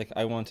 and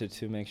I wanted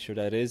to make sure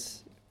that it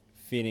is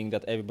feeling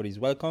that everybody's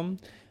welcome.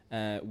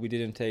 We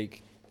didn't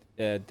take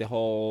the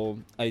whole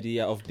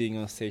idea of being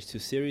on stage too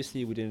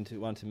seriously. We didn't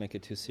want to make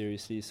it too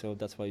seriously, so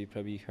that's why you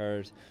probably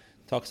heard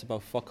talks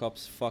about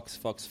fuck-ups,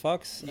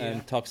 fucks,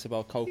 and talks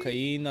about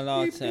cocaine a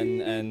lot,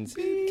 and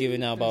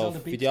giving about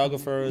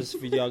videographers.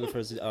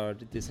 Videographers are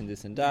this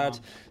and that.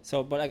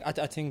 So, but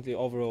I think the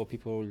overall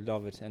people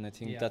love it, and I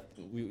think that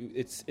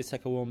it's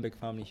like a one big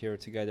family here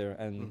together,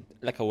 and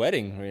like a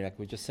wedding, really. Like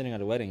we're just sitting at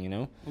a wedding, you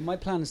know. Well, my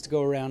plan is to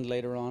go around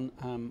later on,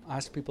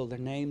 ask people their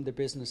name, their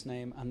business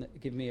name, and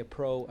give me a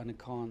pro and a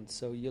con.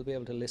 So you'll be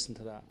able to listen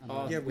to that.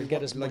 And we'll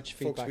get as much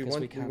feedback as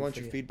we can. We want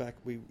your feedback.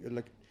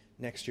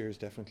 Next year is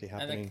definitely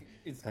happening. And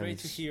it's great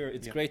to hear.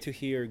 It's great to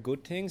hear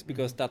good things,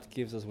 because that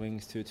gives us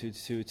wings to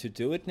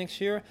do it next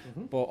year.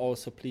 But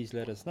also, please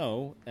let us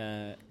know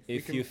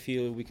if you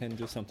feel we can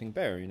do something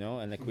better, you know,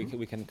 and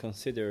we can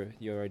consider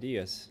your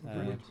ideas.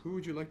 Who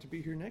would you like to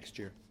be here next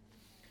year?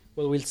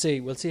 Well, we'll see.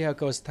 We'll see how it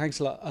goes. Thanks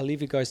a lot. I'll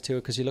leave you guys to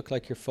it, because you look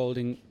like you're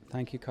folding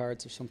thank you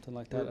cards or something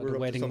like that at the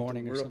wedding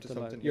morning or something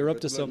like that. You're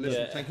up to something.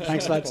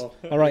 Thanks, lads.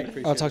 All right.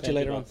 I'll talk to you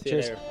later on.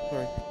 Cheers. All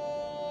right.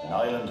 An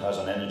island has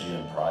an energy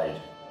and pride.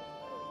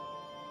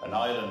 An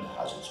island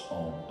has its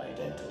own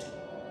identity.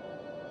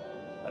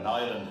 An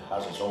island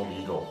has its own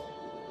ego,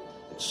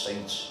 its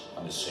saints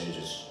and its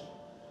sages.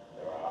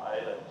 There are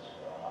islands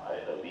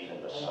that believe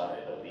in the sun,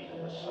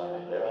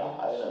 There are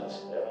islands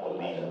that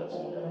believe in the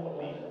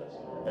moon,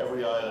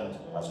 Every island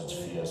has its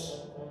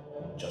fears,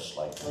 just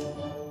like the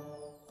moon.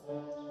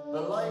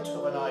 The light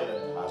of an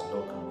island has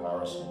no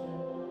comparison,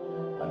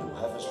 and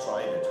whoever's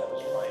tried it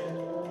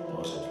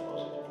knows it.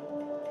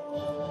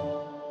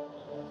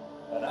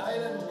 An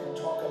island can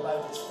talk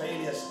about its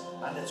failures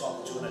and its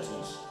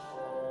opportunities.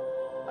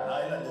 An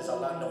island is a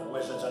land of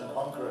wizards and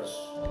conquerors.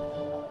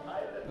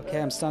 Okay,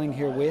 I'm standing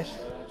here with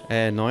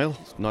Niall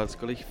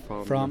Scully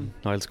from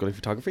Niall Scully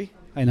Photography.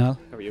 Hi Niall.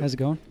 How are you? How's it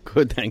going?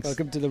 Good, thanks.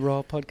 Welcome to the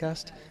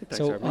Rawpodcast.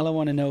 So all I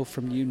want to know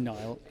from you,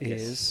 Niall,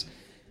 is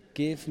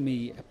give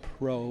me a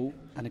pro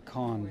and a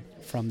con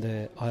from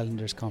the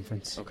Islanders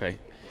conference. Okay.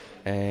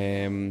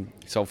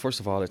 So first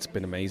of all, it's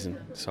been amazing.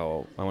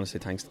 So I want to say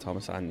thanks to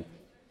Thomas and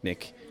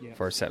Nick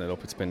for setting it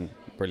up. It's been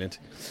brilliant.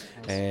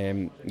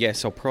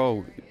 So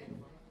pro,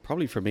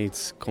 probably for me,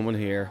 it's coming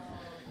here,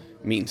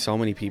 meeting so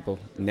many people,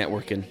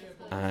 networking,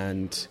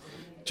 and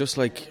just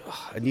like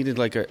I needed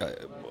like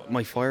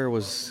my fire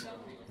was.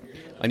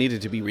 I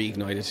needed to be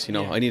reignited, you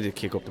know. I needed to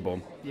kick up the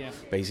bum,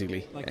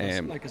 basically.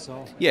 Like us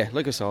all. Yeah,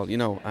 like us all, you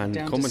know. And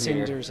down coming to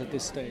cinders here, at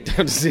this stage.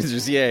 Down to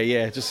cinders,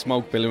 just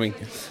smoke billowing.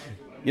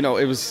 You know,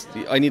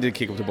 I needed to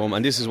kick up the bum,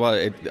 and this is what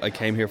I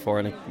came here for,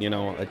 and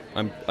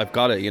I've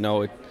got it, you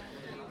know.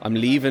 I'm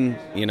leaving,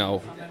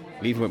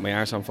 with my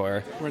arse on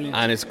fire. Brilliant.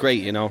 And it's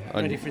great, you know.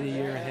 Ready for the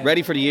year ahead.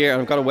 Ready for the year,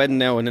 and I've got a wedding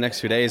now in the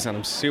next few days, and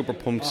I'm super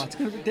pumped. Oh, it's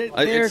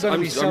gonna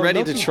be, I'm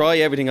ready to try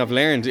everything I've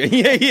learned. Wow,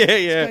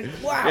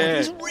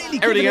 this is really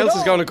everything else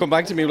is going to come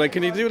back to me. Like,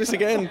 can you do this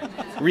again?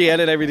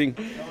 Re-edit everything.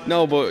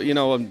 No, but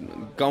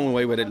I'm going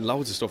away with it.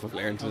 Loads of stuff I've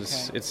learned.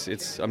 Okay.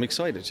 It's I'm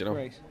excited, you know.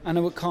 Great.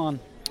 And with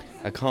con.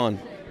 a con.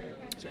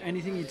 Is there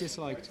anything you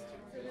disliked?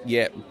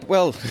 Yeah,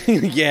 well,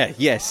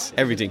 yes,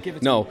 everything.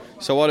 No,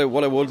 so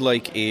what I would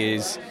like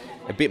is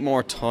a bit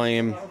more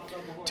time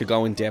to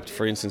go in depth.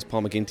 For instance,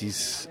 Paul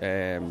McGinty's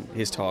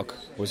his talk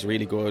was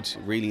really good,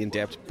 really in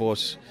depth,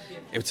 but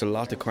it's a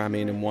lot to cram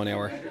in 1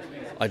 hour.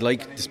 I'd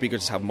like the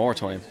speakers to have more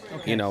time.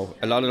 Okay. You know,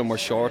 a lot of them were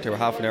short; they were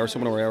half an hour,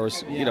 some of them were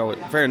hours. You know,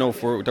 fair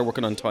enough. They're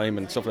working on time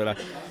and stuff like that.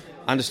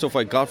 And the stuff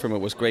I got from it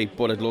was great,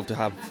 but I'd love to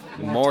have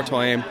more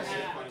time.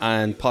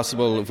 And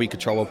possible if we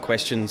could throw up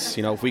questions,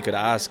 you know, if we could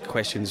ask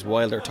questions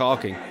while they're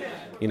talking,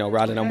 you know,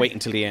 rather than waiting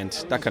till the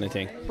end, that kind of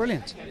thing.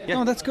 Brilliant. Yeah.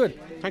 No, that's good.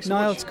 Thanks so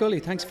Niall much. Scully,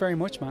 thanks very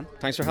much, man.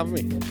 Thanks for having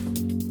me.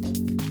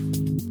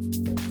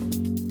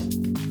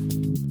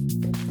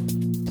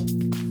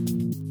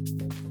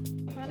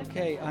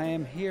 Okay, I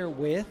am here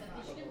with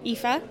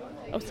Aoife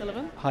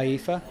O'Sullivan. Hi,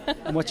 Aoife.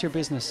 And what's your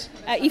business?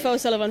 Aoife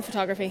O'Sullivan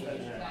Photography.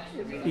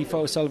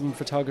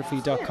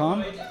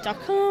 AoifeO'SullivanPhotography.com.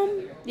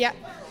 .com. Yeah.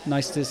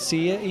 Nice to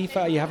see you, Aoife.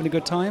 Are you having a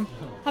good time?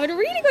 Having a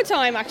really good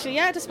time, actually,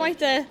 yeah, despite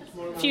the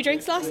few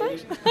drinks last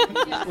night.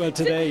 Well,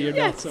 today you're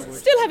yeah, not so much.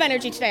 Still have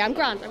energy today. I'm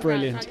grand.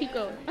 Brilliant. I'll keep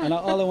going. And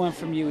all I want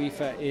from you,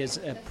 Aoife, is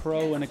a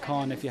pro and a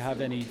con, if you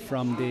have any,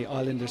 from the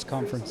Islanders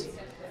conference.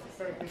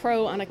 A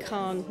pro and a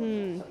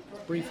con.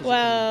 Brief as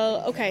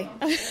Well, okay.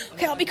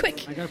 Okay, I'll be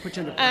quick. I got to put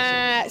you under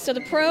pressure. So the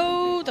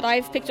pro that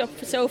I've picked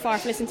up so far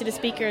from listening to the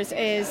speakers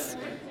is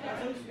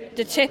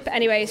the tip,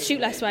 anyway, is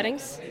shoot less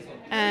weddings.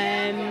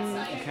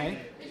 Okay.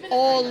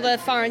 All the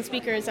foreign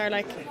speakers are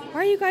like,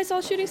 why are you guys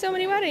all shooting so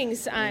many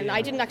weddings? And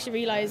I didn't actually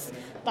realise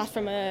that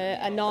from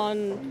a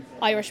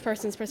non-Irish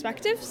person's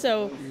perspective.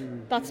 So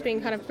that's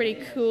been kind of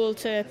pretty cool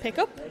to pick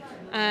up.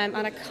 And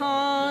a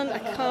con,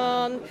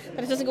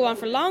 that it doesn't go on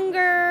for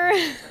longer.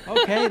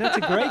 Okay, that's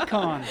a great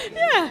con.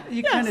 Yeah.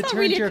 You kind of it's not turned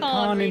really your a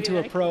con really, into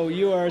a pro.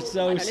 You are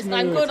so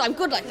smooth. I'm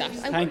good like that.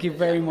 Thank you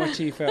very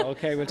much, Aoife.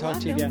 Okay, we'll talk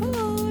to you again.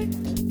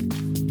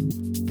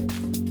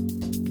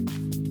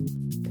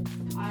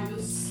 I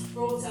was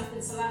brought up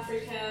in South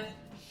Africa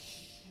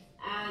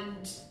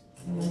and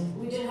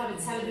we didn't have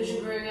a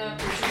television growing up,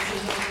 which was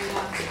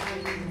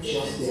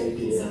Just the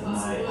idea that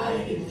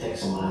I get to take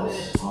someone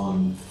else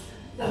on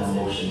an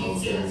emotional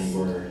journey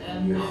where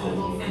you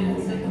hope you can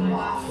make them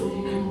laugh, or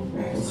you can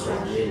make them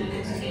cry, you can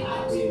make them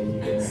happy, and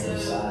you can make them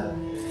sad.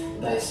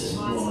 That's just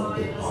one of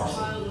the big parts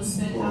of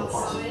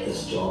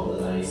this job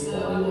that I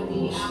love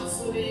most. out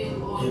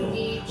swimming on the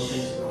beach,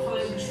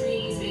 climbing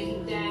trees,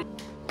 making dams.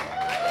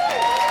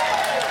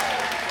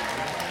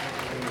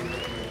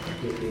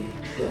 Completely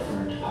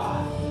different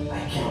path. I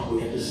can't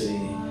wait to see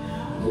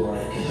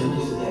where it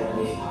continues to take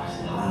me,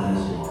 and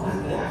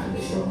I'm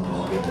definitely still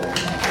going to get there.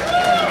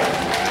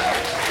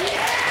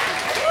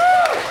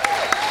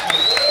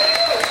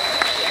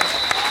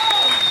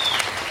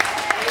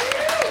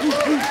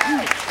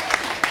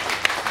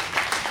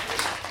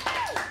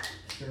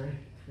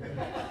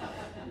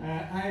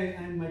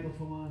 I'm Michael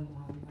Foman.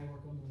 I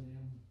work under the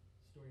name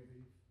Story of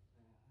Eve.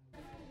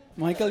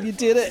 Michael, you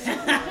did it.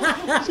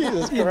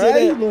 Jesus You Christ,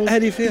 did it. man. How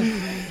do you feel?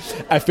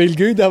 I feel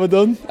good to have it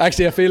done.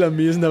 Actually, I feel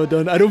amazing to have it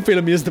done. I don't feel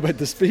amazed about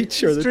the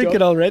speech or the Drink job.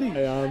 it already.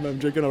 I am. I'm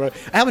drinking already.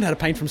 I haven't had a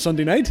pint from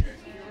Sunday night.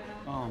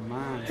 Oh,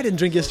 man. I didn't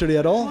drink yesterday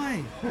at all.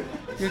 Why?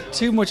 You're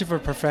too much of a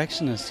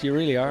perfectionist. You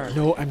really are.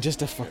 No, I'm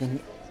just a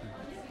fucking...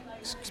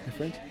 Excuse me,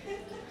 friend.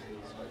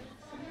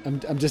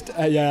 I'm just...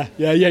 yeah,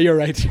 you're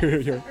right.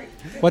 You're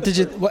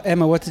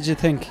Emma, what did you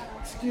think?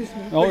 Excuse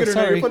me. Oh, Look at her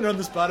now, sorry. you're putting her on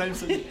the spot. I'm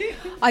saying.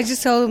 I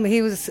just told him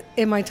he was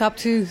in my top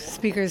 2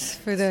 speakers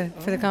for the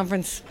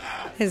conference.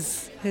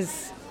 His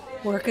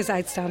work is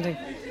outstanding.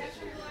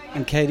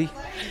 And Katie?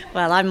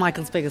 Well, I'm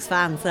Michael's biggest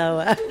fan,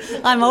 so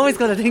I'm always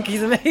going to think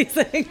he's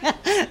amazing.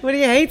 But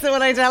he hates it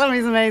when I tell him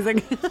he's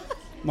amazing.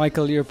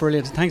 Michael, you're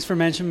brilliant. Thanks for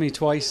mentioning me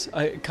twice.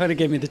 It kind of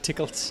gave me the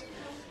tickles.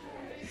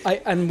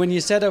 And when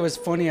you said I was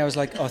funny, I was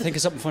like, oh, think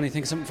of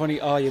something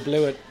funny. Oh, you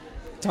blew it.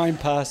 Time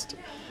passed.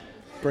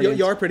 Brilliant.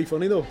 You're pretty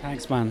funny, though.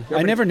 Thanks, man. You're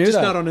I never knew just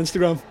that. Just not on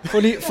Instagram.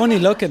 Funny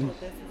looking.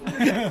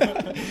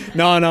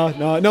 No,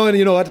 and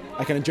you know what?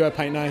 I can enjoy a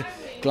pint now.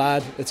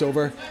 Glad it's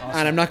over. Awesome.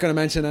 And I'm not going to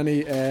mention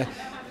any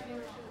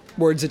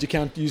words that you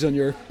can't use on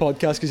your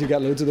podcast because you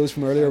got loads of those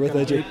from earlier with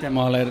AJ. Take them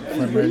all out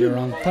from earlier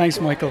on. Thanks,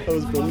 Michael. That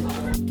was brilliant.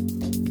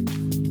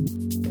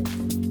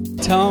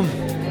 Tom,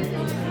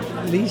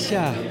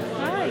 Alicia,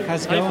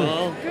 how's it Hi, going?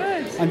 Paul.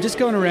 Good. I'm just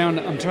going around.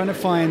 I'm trying to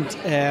find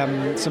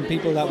some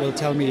people that will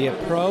tell me a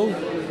pro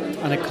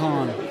and a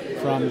con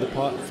from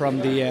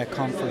the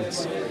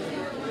conference.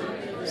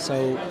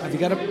 So, have you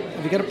got a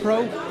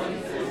pro?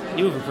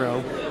 You have a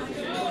pro.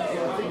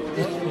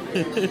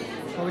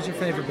 What was your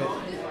favourite bit?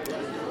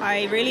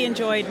 I really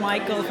enjoyed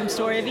Michael from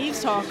Story of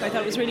Eve's talk. I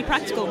thought it was really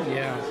practical.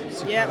 Yeah.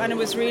 Yeah, and it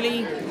was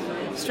really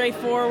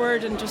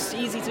straightforward and just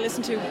easy to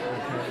listen to.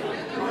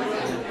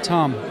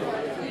 Tom.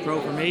 Pro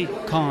for me.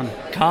 Con.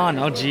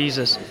 Oh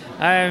Jesus.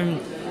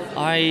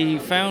 I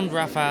found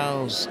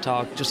Raphael's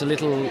talk just a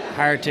little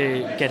hard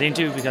to get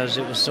into because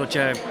it was such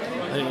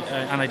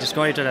and I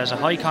described it as a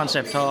high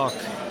concept talk,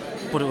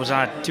 but it was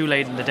too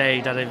late in the day.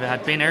 That if it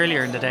had been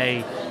earlier in the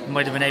day,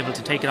 might have been able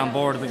to take it on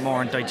board a bit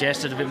more and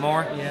digest it a bit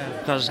more. Yeah.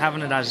 Because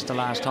having it as the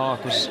last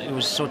talk was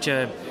such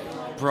a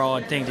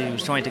broad thing that he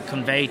was trying to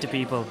convey to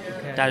people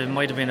that it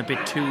might have been a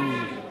bit too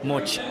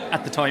much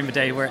at the time of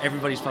day where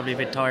everybody's probably a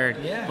bit tired.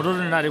 Yeah. But other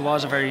than that, it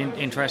was a very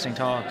interesting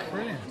talk.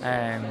 Brilliant.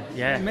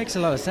 Yeah. It makes a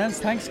lot of sense.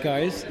 Thanks,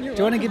 guys. Do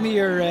you want to give me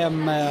your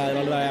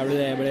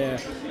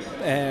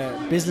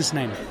business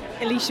name?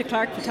 Alicia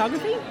Clark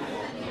Photography.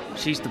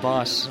 She's the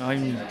boss.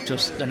 I'm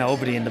just a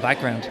nobody in the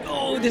background.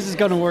 Oh, this is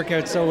going to work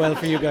out so well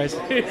for you guys.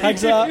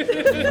 Thanks a lot.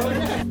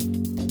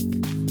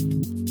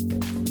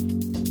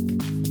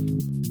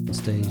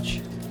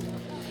 Stage.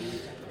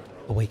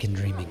 Awaken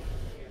Dreaming.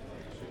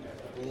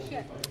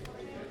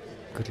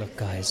 Good luck,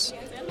 guys.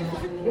 It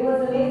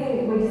was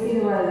amazing when you see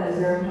the world as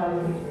your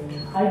photography.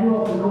 I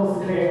grew up on the coast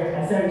of Clare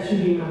and started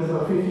shooting when I was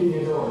about 15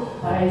 years old.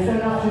 I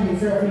started off shooting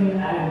surfing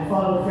and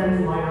followed friends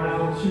of mine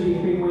around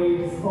shooting big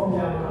waves up and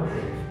down the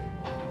country.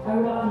 I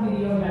would often be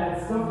the young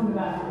lad stuck in the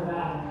back of the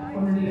van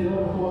underneath a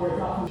load of boards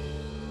often.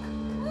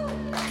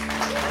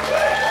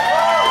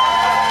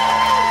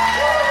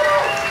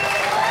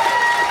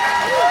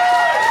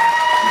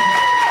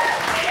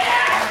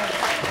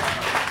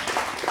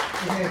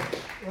 Okay,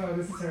 well,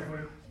 this is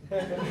terrifying.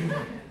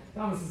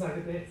 Thomas is like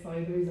at the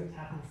side, he's like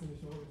tapping us on the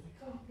shoulder. He's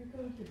like, oh, you're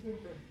good.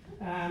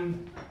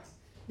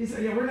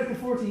 We're like the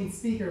 14th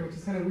speaker, which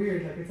is kind of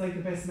weird. Like, it's like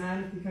the best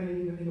man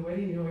in the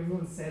wedding.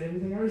 Everyone's said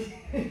everything already.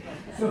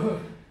 So,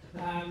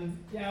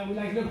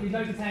 we'd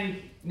like to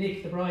thank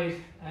Nick, the bride,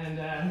 and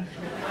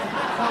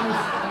Thomas.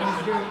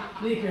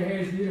 Nick, your hair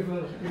is beautiful.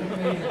 You look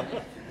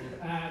amazing.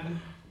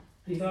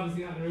 He's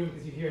obviously not in the room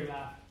because you hear him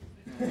laugh.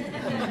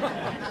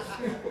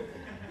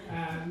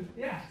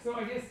 So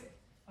I guess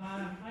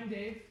I'm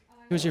Dave.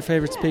 Who's your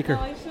favourite speaker?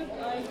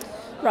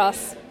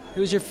 Ross.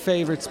 Who's your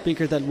favourite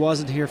speaker that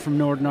wasn't here from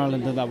Northern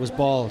Ireland and that was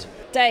bald?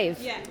 Dave.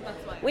 Yeah,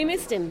 that's right. We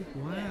missed him.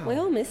 Wow. We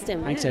all missed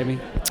him. Thanks, Amy.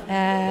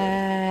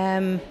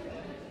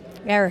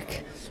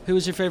 Eric. Who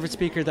was your favourite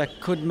speaker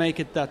that could make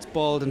it that's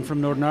bald and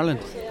from Northern Ireland?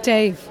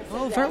 Dave.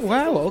 Oh,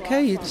 wow,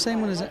 okay. The same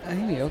one as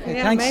Amy. Okay,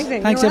 yeah, thanks.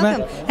 Amazing. Thanks, You're Emma.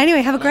 welcome.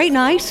 Anyway, have a great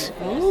night.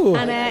 Ooh.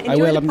 And enjoy I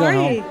will. the I'm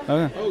party. going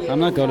home. Oh, I'm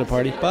not going to the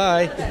party.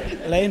 Bye.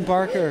 Lane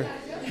Barker.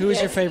 Who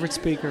is your favourite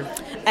speaker?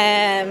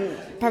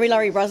 Probably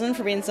Laurie Brosnan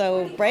for being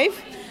so brave.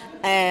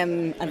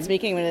 And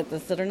speaking with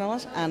the Southern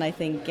knowledge, and I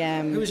think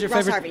who was your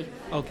Ross favourite?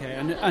 Harvey. Okay,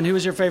 and who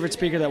was your favourite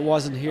speaker that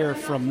wasn't here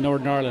from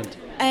Northern Ireland?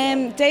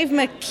 Dave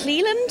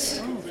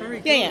McClelland. Oh, very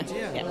good.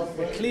 Yeah.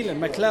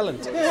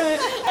 McClelland.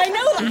 I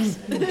know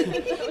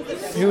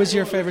that. Who was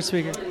your favourite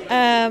speaker?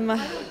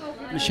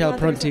 Michelle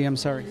Prunty. I'm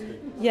sorry.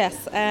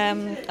 Yes,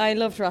 I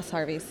loved Ross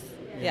Harvey's.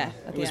 Yeah,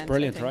 at it the was end,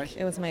 brilliant, right?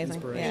 It was amazing.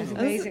 It was brilliant. Yeah,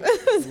 amazing.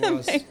 It was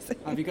amazing.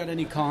 Have you got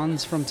any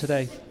cons from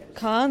today?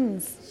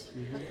 Cons?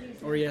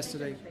 Or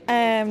yesterday?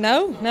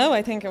 No,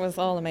 I think it was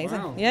all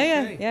amazing. Wow.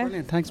 Yeah.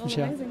 Brilliant. Thanks, all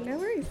Michelle. Amazing. No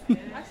worries.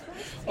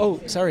 Oh,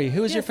 sorry.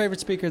 Who was your Yes. favourite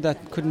speaker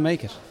that couldn't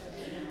make it?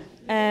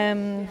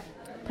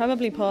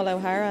 Probably Paul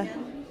O'Hara.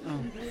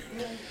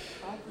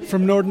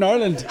 From Northern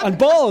Ireland and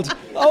bald.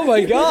 Oh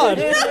my God.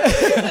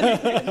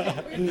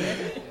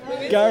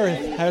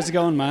 Gareth, how's it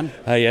going, man?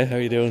 Hi, yeah, how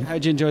are you doing?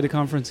 How'd you enjoy the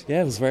conference?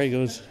 Yeah, it was very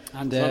good.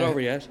 And it's not over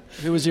yet.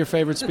 Who was your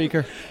favourite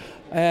speaker?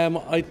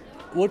 I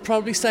would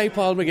probably say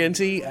Paul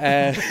McGinty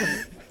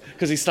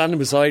because he's standing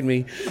beside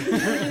me.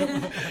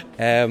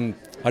 I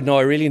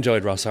really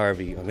enjoyed Ross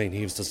Harvey. I mean,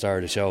 he was the star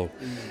of the show.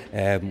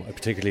 I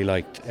particularly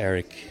liked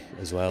Eric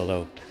as well,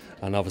 though,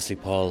 and obviously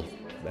Paul.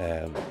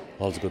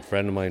 Paul's a good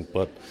friend of mine,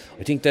 but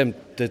I think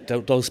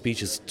those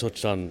speeches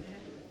touched on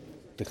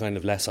the kind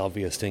of less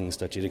obvious things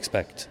that you'd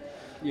expect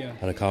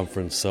at a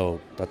conference, so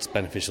that's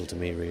beneficial to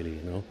me, really,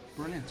 you know.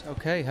 Brilliant.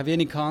 Okay, have you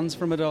any cons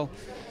from it all?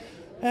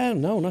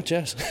 No, not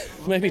yet.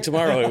 Maybe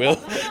tomorrow I will.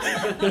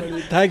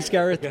 Thanks,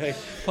 Gareth. Okay.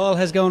 Paul,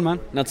 how's it going, man?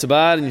 Not so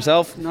bad, and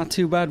yourself? Not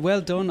too bad. Well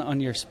done on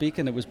your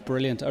speaking. It was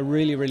brilliant. I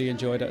really, really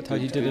enjoyed it. I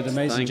thought you did an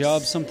amazing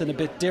job. Something a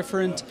bit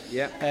different.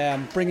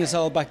 Yeah. Bring us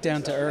all back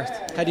down to earth.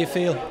 How do you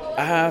feel?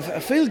 I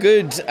feel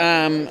good.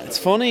 It's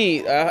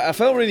funny. I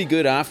felt really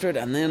good after it,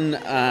 and then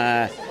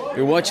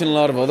you're watching a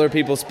lot of other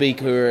people speak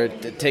who are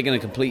taking a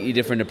completely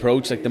different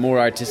approach, like the more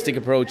artistic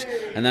approach,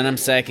 and then I'm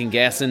second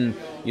guessing,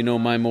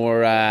 my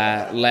more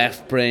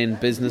left brain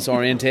business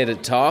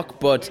orientated talk,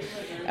 but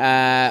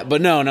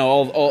no,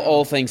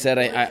 all things said,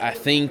 I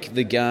think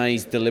the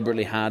guys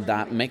deliberately had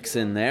that mix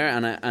in there,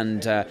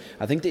 and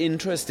I think the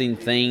interesting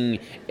thing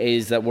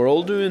is that we're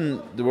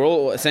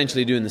all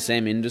essentially doing the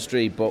same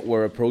industry, but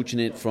we're approaching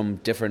it from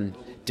different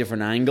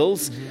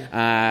angles,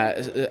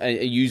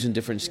 using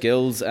different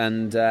skills,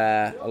 and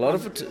a lot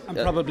of it, and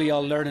probably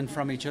all learning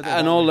from each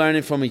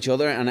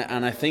other.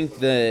 And I think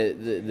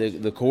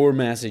the core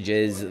message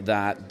is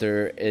that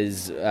there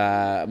is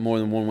more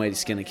than one way to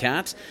skin a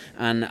cat,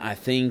 and I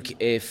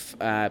think if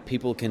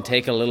people can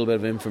take a little bit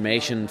of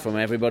information from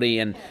everybody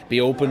and be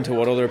open to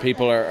what other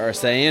people are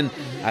saying,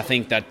 I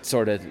think that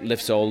sort of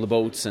lifts all the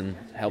boats and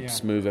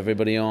helps move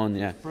everybody on.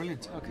 Yeah.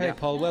 Brilliant. Okay,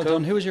 Paul, well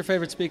done. Who was your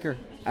favourite speaker?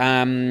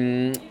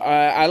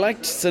 I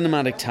liked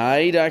Cinematic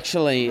Tide,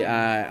 actually.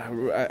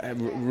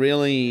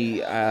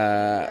 Really,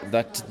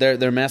 that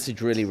their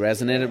message really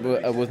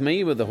resonated with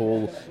me, with the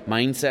whole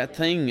mindset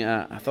thing.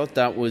 I thought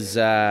that was...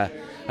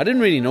 I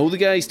didn't really know the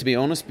guys, to be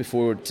honest,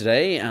 before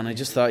today, and I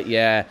just thought,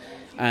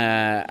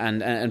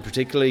 and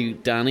particularly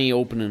Danny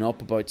opening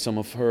up about some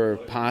of her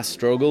past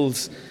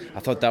struggles.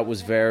 I thought that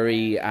was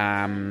very...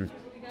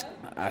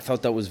 I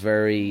thought that was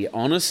very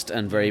honest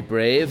and very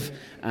brave,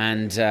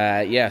 and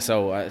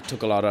so I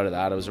took a lot out of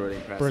that. I was really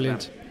impressed.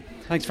 Brilliant.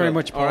 Thanks very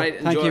much, Paul. All right,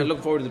 Thank enjoy. you.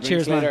 Look forward to the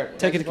Cheers, drinks man. later.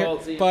 Take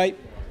it. Bye.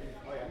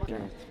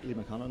 Lee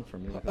McConnell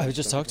from I was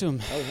just talking to him.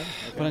 Oh, yeah. Okay.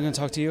 But I'm going to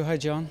talk to you. Hi,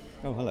 John.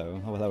 Oh, hello.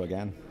 Oh, hello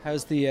again.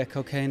 How's the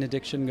cocaine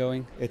addiction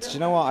going? Do you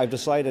know what? I've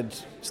decided,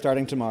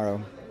 starting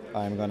tomorrow,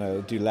 I'm going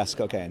to do less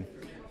cocaine.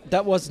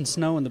 That wasn't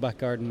snow in the back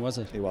garden, was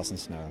it? It wasn't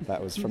snow.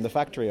 That was from the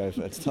factory.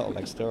 It's told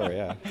next door,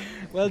 yeah.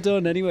 Well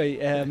done, anyway.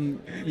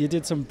 You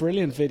did some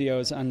brilliant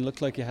videos and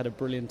looked like you had a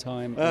brilliant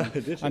time.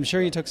 I'm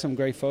sure you took some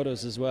great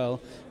photos as well.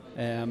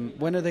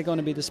 When are they going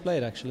to be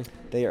displayed, actually?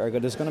 They are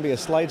good. There's going to be a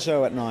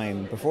slideshow at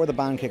 9 before the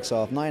band kicks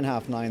off.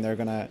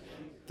 9:30.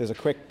 There's a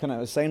quick kind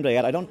of same day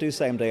edit. I don't do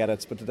same day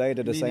edits, but today I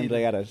did a same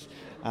day edit,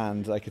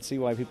 and I could see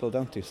why people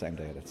don't do same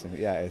day edits.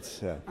 Yeah,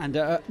 it's.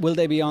 And will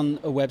they be on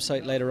a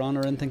website later on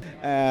or anything?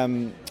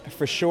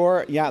 For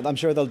sure, yeah. I'm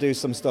sure they'll do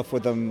some stuff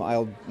with them.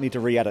 I'll need to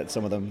re-edit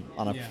some of them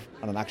on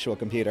an actual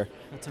computer.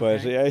 That's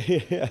but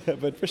okay.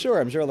 But for sure,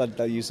 I'm sure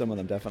they'll use some of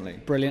them definitely.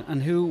 Brilliant.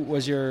 And who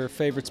was your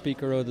favourite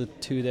speaker of the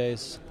 2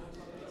 days?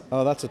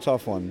 Oh, that's a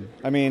tough one.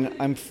 I mean,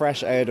 I'm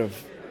fresh out of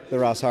the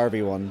Ross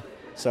Harvey one,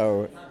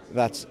 so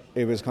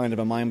it was kind of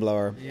a mind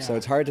blower. Yeah. So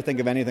it's hard to think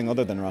of anything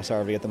other than Ross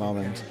Harvey at the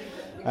moment.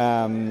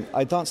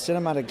 I thought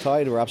Cinematic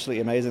Tide were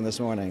absolutely amazing this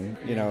morning.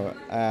 You know,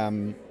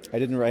 I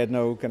had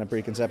no kind of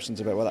preconceptions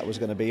about what that was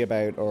going to be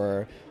about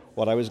or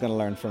what I was going to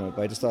learn from it.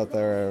 But I just thought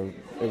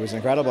it was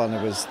incredible, and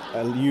it was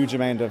a huge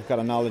amount of kind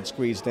of knowledge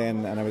squeezed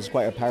in, and it was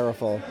quite a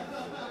powerful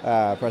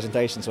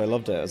presentation. So I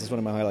loved it. It was one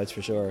of my highlights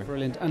for sure.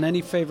 Brilliant. And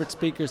any favourite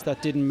speakers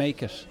that didn't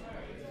make it?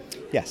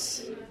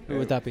 Yes. Who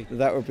would that be?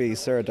 That would be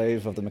Sir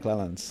Dave of the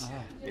McClellans.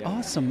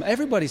 Awesome.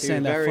 Everybody's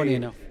saying that, funny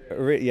enough.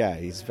 Yeah,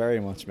 he's very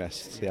much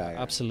missed. Yeah.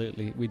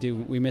 Absolutely.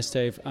 We miss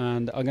Dave,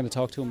 and I'm going to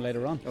talk to him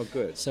later on. Oh,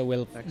 good. So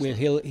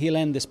he'll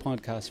end this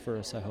podcast for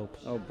us, I hope.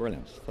 Oh,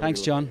 brilliant.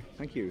 Thanks, John.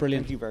 Thank you.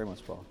 Brilliant. Thank you very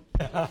much, Paul.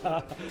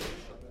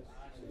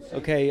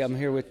 Okay, I'm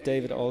here with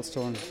David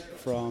Alstorn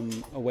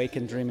from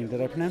Awaken Dreaming.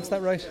 Did I pronounce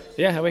that right?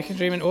 Yeah, Awaken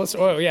Dreaming.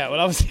 Oh, yeah, well,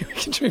 obviously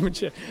Awaken Dreaming.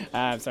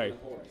 Sorry.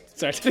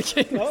 Start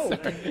again. Oh.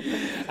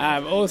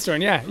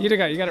 Alstorn, yeah, you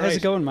got it right. How's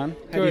it going, man?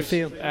 How do you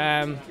feel?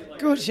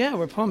 Good, yeah,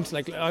 we're pumped.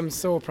 Like, I'm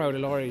so proud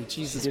of Laurie.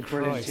 Jesus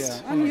Christ.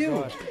 Yeah. Oh, and you.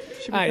 God.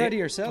 Should be proud of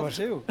yourself,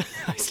 too.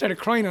 I started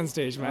crying on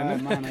stage,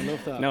 man. Oh, man, I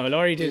love that. No,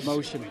 Laurie did.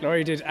 Emotion.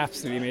 Laurie did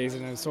absolutely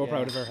amazing. I was so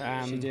proud of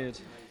her. She did.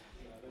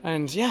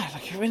 And yeah,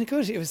 like, it went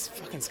good. It was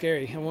fucking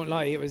scary. I won't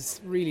lie. It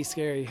was really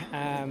scary.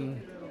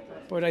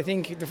 But I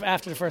think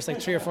after the first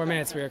 3 or 4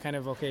 minutes, we were kind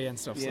of okay and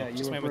stuff. Yeah, so you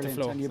just were went with the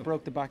flow. And you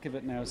broke the back of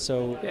it now.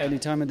 So any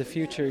time in the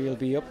future, you'll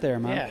be up there,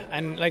 man. Yeah,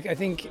 and I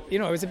think it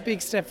was a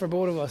big step for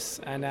both of us.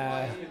 And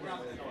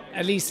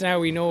at least now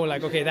we know,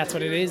 okay, that's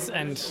what it is.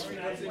 And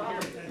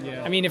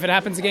I mean, if it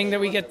happens again that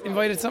we get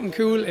invited to something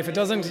cool, if it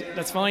doesn't,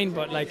 that's fine.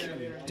 But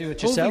do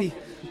it yourself.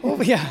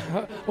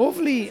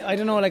 Hopefully, I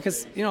don't know,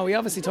 because we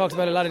obviously talked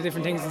about a lot of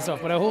different things and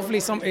stuff, but hopefully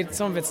some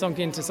of it sunk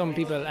into some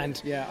people. And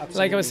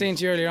like I was saying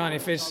to you earlier on,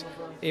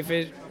 if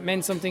it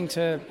meant something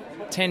to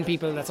 10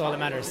 people, that's all that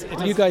matters.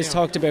 You guys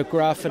talked about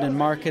graphing and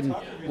marking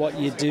what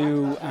you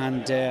do,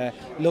 and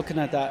looking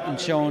at that and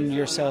showing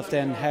yourself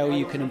then how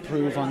you can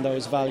improve on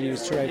those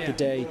values throughout the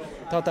day.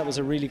 I thought that was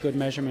a really good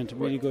measurement, a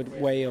really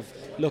good way of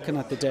looking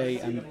at the day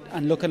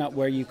and looking at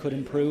where you could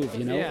improve,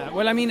 Yeah,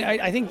 well, I mean,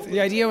 I think the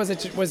idea was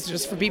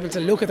just for people to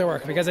look at their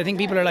work, because I think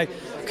people are like,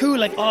 cool,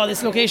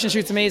 this location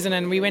shoot's amazing,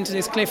 and we went to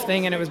this cliff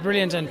thing and it was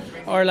brilliant,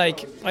 or I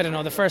don't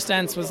know, the first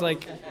dance was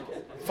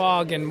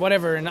fog and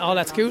whatever, and all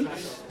that's cool,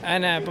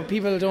 and but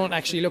people don't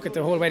actually look at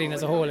the whole wedding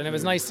as a whole, and it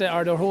was nice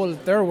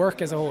their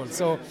work as a whole.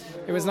 So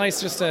it was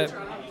nice just to,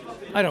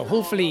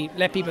 hopefully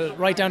let people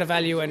write down a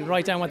value and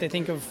write down what they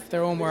think of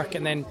their own work,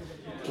 and then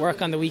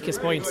work on the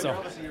weakest points. So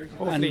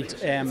hopefully, it's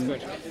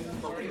good.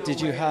 Did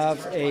you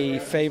have a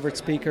favourite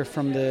speaker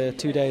from the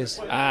 2 days?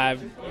 I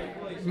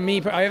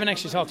haven't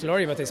actually talked to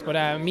Laurie about this,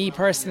 but me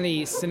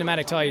personally,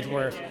 Cinematic Tide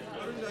were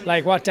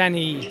what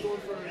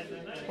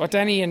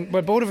Danny and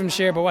both of them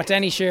shared, but what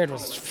Danny shared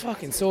was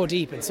fucking so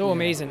deep and so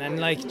amazing, and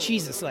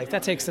Jesus,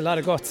 that takes a lot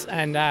of guts,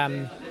 and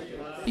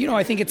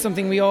I think it's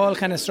something we all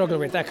kind of struggle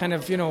with, that kind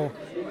of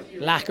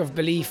lack of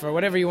belief or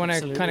whatever you want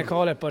to kind of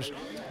call it, but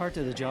part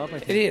of the job, I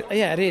think.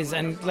 It is,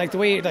 and like the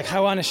way, like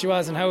how honest she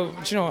was, and how,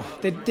 you know,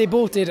 they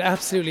both did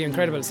absolutely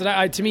incredible. So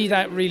that, to me,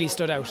 that really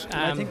stood out.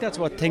 I think that's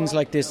what things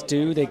like this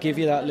do. They give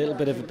you that little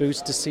bit of a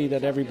boost to see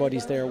that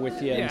everybody's there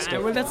with you. Yeah, and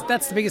stuff. well,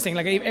 that's the biggest thing.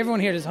 Like everyone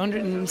here, there's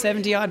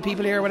 170 odd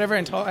people here, or whatever,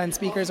 and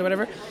speakers or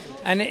whatever,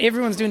 and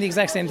everyone's doing the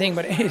exact same thing.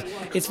 But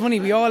it's funny.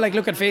 We all like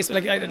look at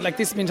Facebook, like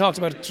this has been talked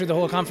about through the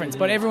whole conference.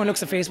 But everyone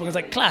looks at Facebook and is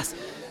like, class.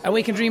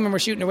 Awake and Dreaming, we're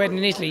shooting a wedding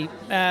in Italy.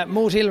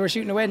 Motel, we're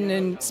shooting a wedding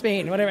in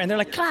Spain, whatever. And they're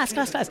like, class.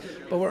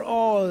 But we're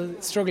all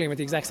struggling with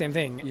the exact same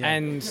thing.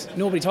 And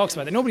nobody talks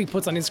about it. Nobody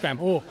puts on Instagram,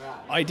 oh,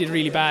 I did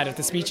really bad at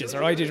the speeches,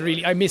 or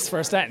I missed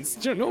first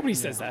dance. Nobody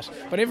says that.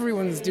 But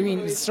everyone's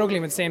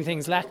struggling with the same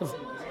things. Lack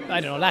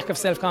of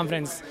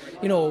self-confidence,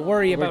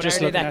 worry about are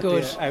they that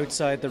good.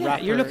 Outside the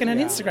wrapper. You're looking at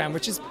Instagram,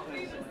 which is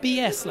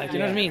BS, you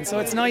know what I mean? So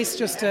it's nice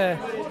just to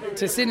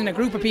sit in a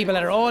group of people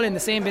that are all in the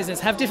same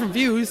business, have different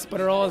views, but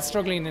are all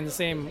struggling in the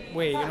same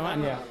way,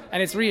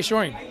 and it's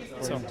reassuring.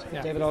 So,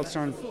 yeah. David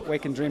Alstorn,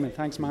 Wake and Dreaming,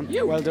 thanks, man.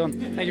 Well done.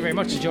 Thank you very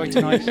much. Enjoy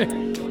tonight.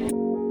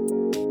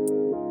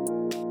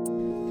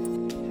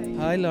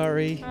 Hi,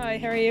 Laurie. Hi,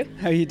 how are you?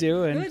 How you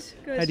doing?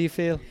 Good. How do you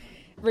feel?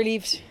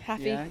 Relieved,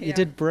 happy. Yeah, you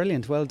did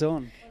brilliant. Well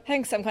done.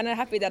 Thanks. I'm kind of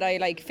happy that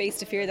I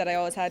faced a fear that I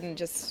always had and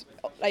just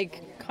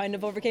kind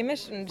of overcame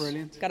it and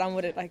brilliant. Got on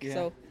with it.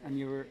 So. And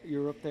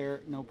you're up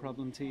there, no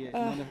problem to you.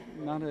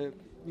 Not a.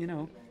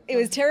 It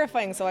was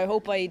terrifying, so I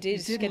hope I did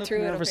you didn't get look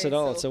through nervous it. At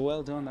all. So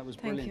well done. That was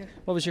Thank brilliant.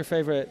 you. What was your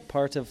favourite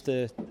part of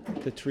the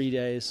 3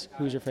 days?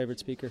 Who was your favourite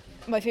speaker?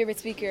 My favourite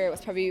speaker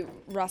was probably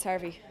Ross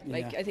Harvey.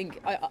 I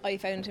think I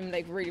found him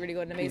really, really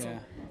good and amazing. Yeah.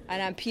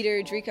 And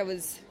Peter Drika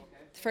was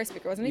the first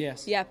speaker, wasn't he?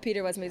 Yes. Yeah,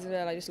 Peter was amazing as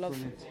well. I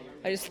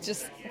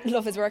just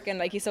love his work,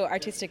 and he's so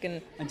artistic.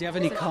 And do you have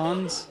any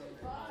cons?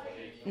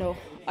 No,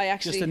 I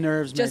actually just the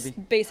nerves, just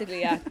maybe.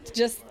 Basically, yeah,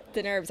 just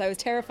the nerves. I was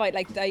terrified.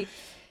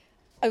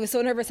 I was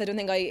so nervous. I don't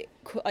think I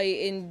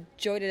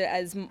enjoyed it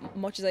as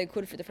much as I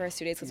could for the first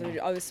 2 days because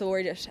I was so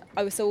worried.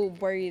 I was so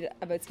worried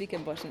about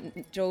speaking. But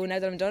Joe, now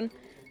that I'm done,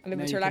 I'm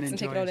able to relax and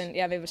take it all in.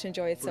 Yeah, I'm able to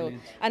enjoy it.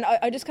 Brilliant. So, and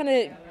I just kind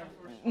of,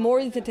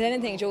 more than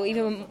anything, Joe,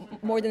 even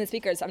more than the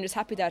speakers, I'm just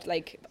happy that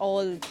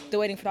all the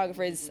wedding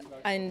photographers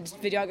and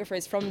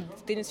videographers from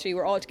the industry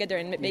were all together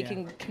and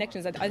making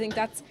connections. I think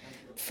that's,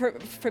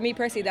 for me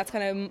personally, that's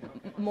kind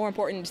of more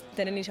important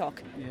than any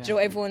talk. Yeah.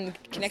 Everyone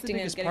connecting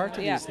and getting part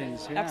of these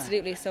things. Yeah.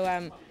 Absolutely. So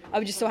I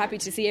was just so happy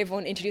to see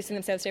everyone introducing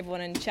themselves to everyone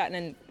and chatting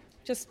and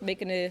just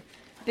making a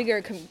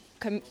bigger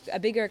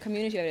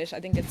community of it. I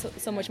think it's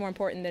so much more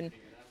important than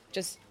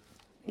just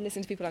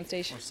listen to people on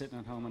stage. Or sitting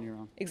at home on your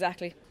own.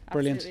 Exactly.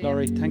 Brilliant. Absolutely.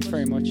 Laurie, thanks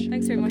very much.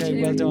 Thanks very much.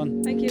 Okay, well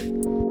done. Thank you.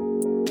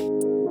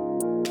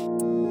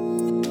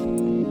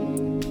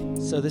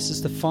 So this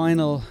is the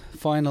final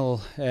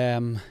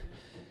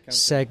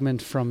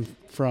segment from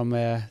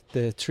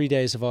the 3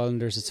 days of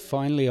Islanders. It's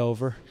finally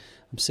over.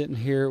 I'm sitting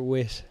here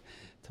with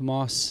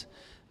Tomas,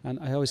 and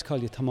I always call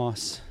you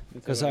Tomas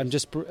because I'm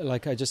just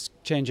I just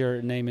change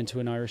your name into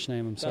an Irish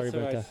name. I'm sorry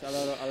about that. A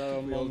lot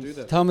of we all do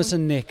that. Thomas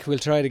and Nick, we'll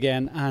try it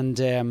again.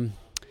 And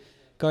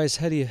guys,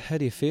 how do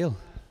you feel?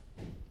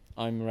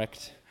 I'm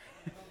wrecked.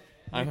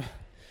 I'm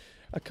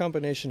a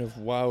combination of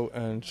wow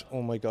and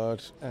oh my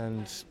god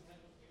and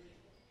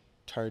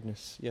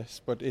tiredness.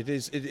 Yes, but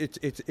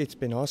it's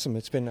been awesome.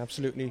 It's been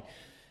absolutely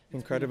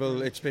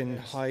incredible. It's been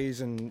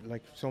highs and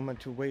so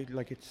much to wait.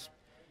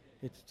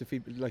 It's the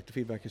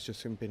feedback has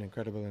just been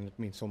incredible, and it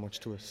means so much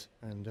to us.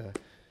 And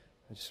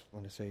I just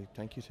want to say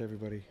thank you to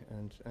everybody,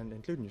 and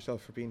including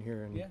yourself for being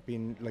here and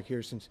being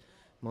here since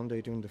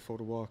Monday doing the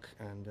photo walk.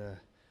 And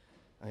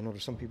I know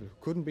there's some people who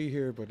couldn't be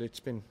here, but it's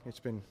been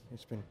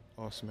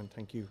awesome. And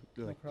thank you,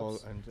 Paul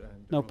and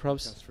no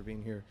props for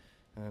being here.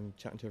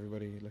 Chatting to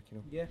everybody,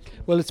 Yeah.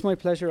 Well, it's my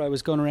pleasure. I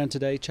was going around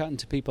today chatting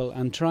to people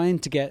and trying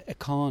to get a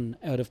con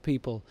out of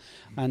people,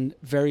 and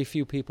very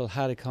few people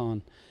had a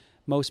con.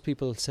 Most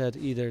people said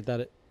either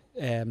that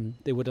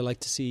they would have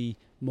liked to see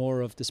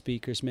more of the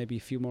speakers, maybe a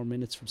few more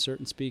minutes from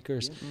certain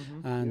speakers,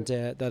 and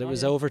that it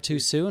was over too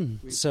soon.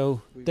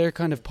 So they're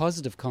kind of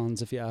positive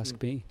cons, if you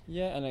ask me.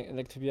 Yeah,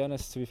 and to be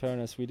honest, to be fair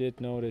honest, we did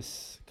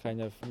notice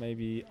kind of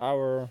maybe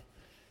our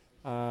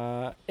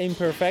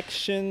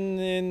imperfection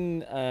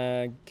in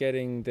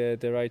getting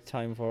the right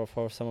time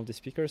for some of the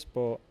speakers,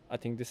 but I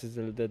think this is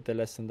the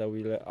lesson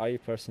that I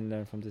personally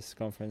learned from this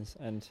conference,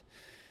 and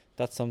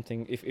that's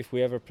something, if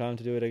we ever plan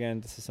to do it again,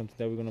 this is something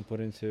that we're going to put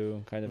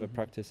into kind of a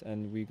practice,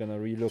 and we're going to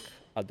relook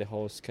at the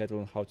whole schedule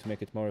and how to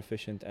make it more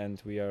efficient,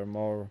 and we are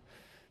more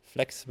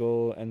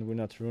flexible, and we're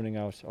not running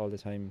out all the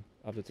time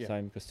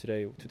time, because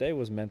today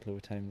was mental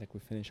with time. We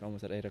finished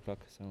almost at 8 o'clock,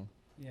 so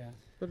yeah.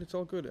 But it's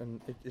all good,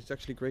 and it's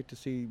actually great to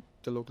see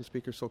the local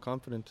speakers so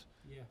confident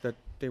that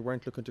they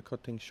weren't looking to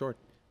cut things short,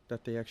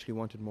 that they actually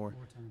wanted more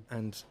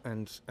time.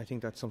 And I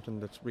think that's something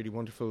that's really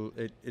wonderful.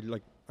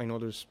 I know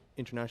there's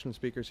international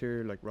speakers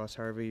here like Ross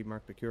Harvey,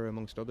 Mark Bacura,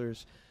 amongst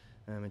others,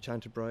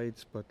 Enchanted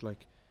Brides, but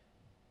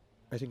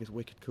I think it's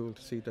wicked cool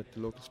to see that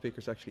the local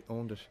speakers actually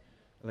owned it,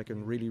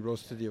 and really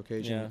rose to the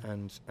occasion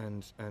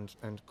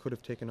and could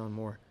have taken on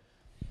more.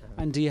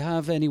 And do you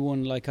have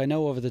anyone, like, I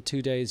know over the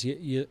 2 days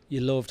you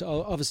loved,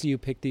 obviously you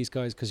picked these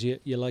guys because you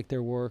like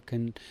their work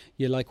and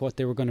you like what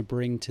they were going to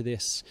bring to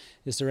this.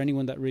 Is there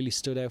anyone that really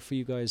stood out for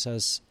you guys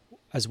as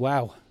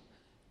wow,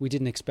 we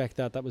didn't expect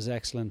that, that was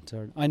excellent?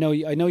 Or I know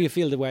you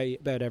feel the way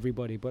about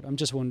everybody, but I'm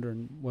just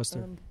wondering, was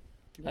there?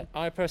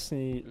 I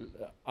personally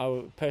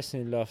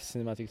love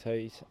Cinematic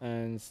Tide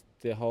and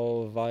the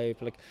whole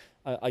vibe. Like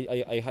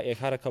I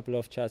had a couple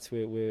of chats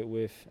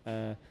with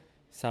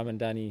Sam and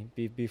Danny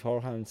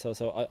beforehand,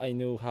 so I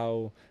knew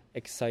how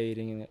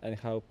exciting and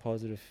how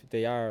positive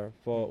they are.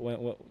 But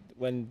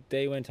when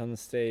they went on the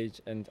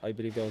stage, and I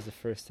believe that was the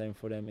first time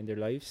for them in their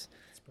lives,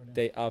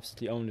 they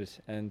absolutely owned it,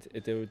 and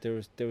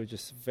they were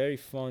just very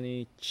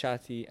funny,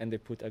 chatty, and they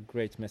put a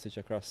great message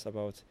across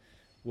about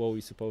what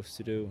we're supposed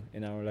to do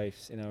in our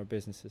lives, in our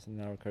businesses, in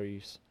our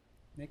careers.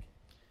 Nick?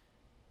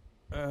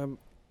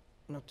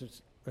 Not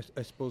just,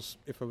 I suppose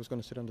if I was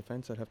going to sit on the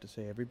fence, I'd have to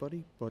say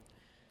everybody, but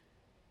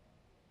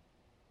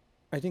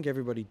I think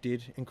everybody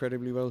did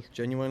incredibly well,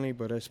 genuinely,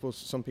 but I suppose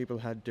some people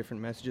had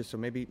different messages, so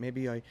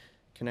maybe I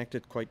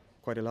connected quite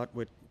a lot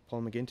with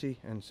Paul McGinty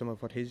and some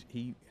of what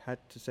he had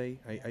to say.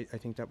 I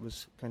think that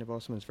was kind of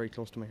awesome, and it's very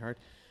close to my heart.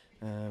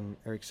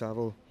 Eric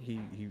Savo, he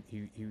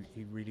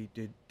really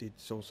did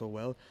so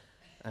well.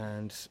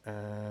 And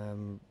I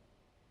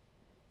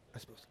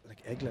suppose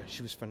like Egla,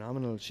 she was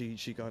phenomenal.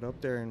 She got up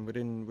there, and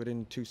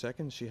within 2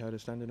 seconds she had a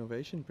standing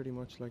ovation, pretty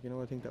much. Like,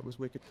 I think that was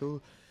wicked cool.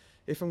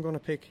 If I'm gonna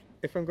pick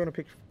a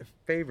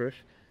favourite,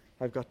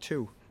 I've got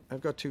two.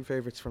 I've got two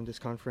favourites from this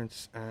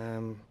conference,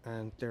 and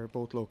they're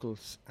both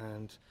locals.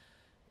 And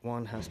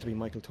one has to be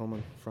Michael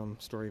Toman from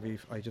Story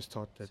Vive. I just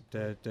thought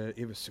that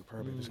it was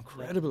superb. It was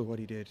incredible what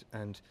he did,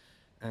 and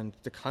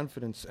the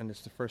confidence. And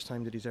it's the first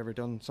time that he's ever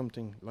done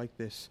something like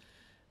this.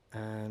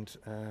 And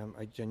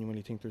I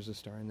genuinely think there's a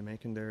star in the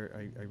making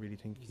there. I really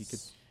think he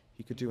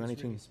could do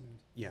anything.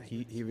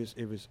 Really,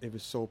 it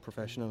was so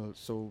professional.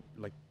 So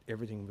like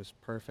everything was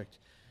perfect.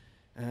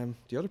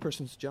 The other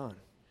person's John.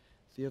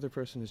 The other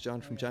person is John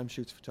from Jam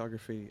Shoots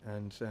Photography,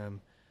 and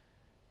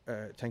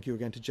thank you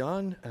again to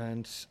John.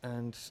 And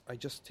I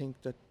just think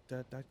that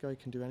guy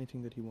can do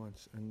anything that he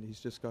wants, and he's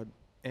just got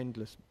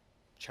endless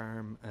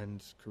charm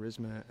and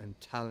charisma and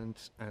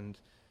talent and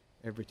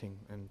everything.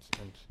 And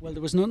well,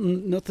 there was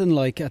nothing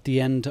like at the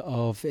end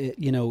of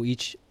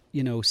each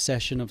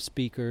session of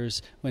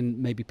speakers when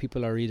maybe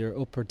people are either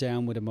up or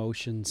down with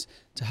emotions,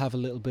 to have a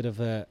little bit of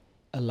a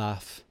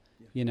laugh.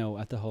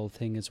 At the whole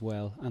thing as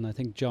well. And I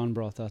think John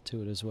brought that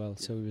to it as well,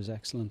 so he was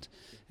excellent.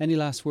 Any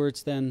last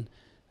words then?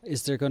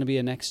 Is there going to be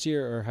a next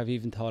year, or have you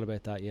even thought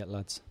about that yet,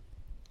 lads?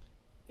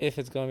 If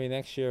it's going to be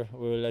next year,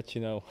 we will let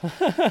you know.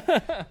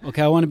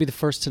 Okay, I want to be the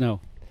first to know.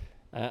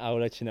 I will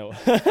let you know.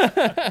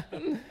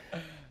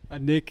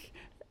 And Nick,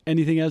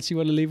 anything else you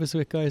want to leave us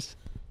with, guys?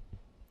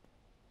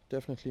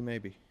 Definitely,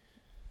 maybe.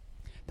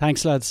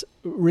 Thanks, lads.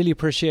 Really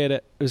appreciate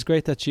it. It was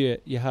great that you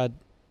had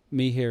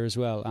me here as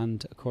well,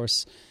 and of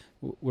course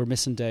we're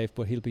missing Dave,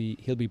 but he'll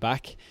be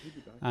back.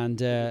 And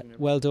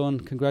well done,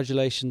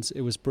 congratulations.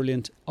 It was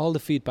brilliant. All the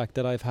feedback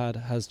that I've had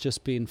has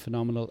just been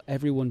phenomenal.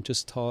 Everyone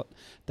just thought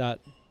that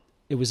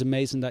it was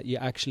amazing that you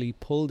actually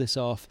pulled this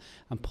off,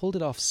 and pulled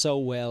it off so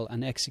well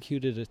and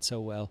executed it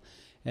so well.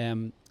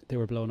 They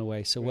were blown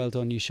away. So well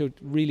done. You should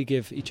really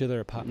give each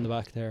other a pat on the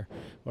back there,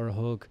 or a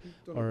hug,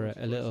 or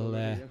a little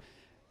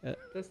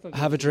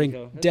have a drink.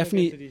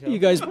 Definitely, you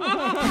guys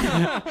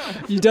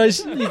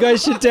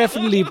should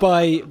definitely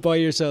buy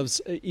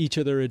yourselves each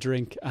other a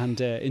drink and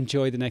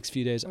enjoy the next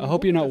few days. I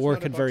hope you're not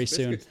working very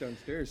soon.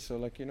 Downstairs, so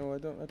I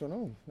don't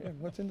know. Yeah,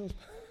 what's in those?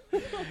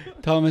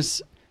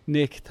 Thomas,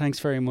 Nick, thanks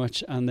very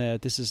much. And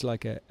this is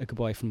like a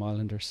goodbye from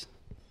Islanders.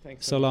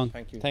 Thanks so long.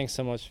 Thank you. Thanks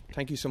so much.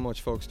 Thank you so much,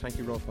 folks. Thank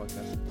you,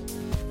 Rawpodcast.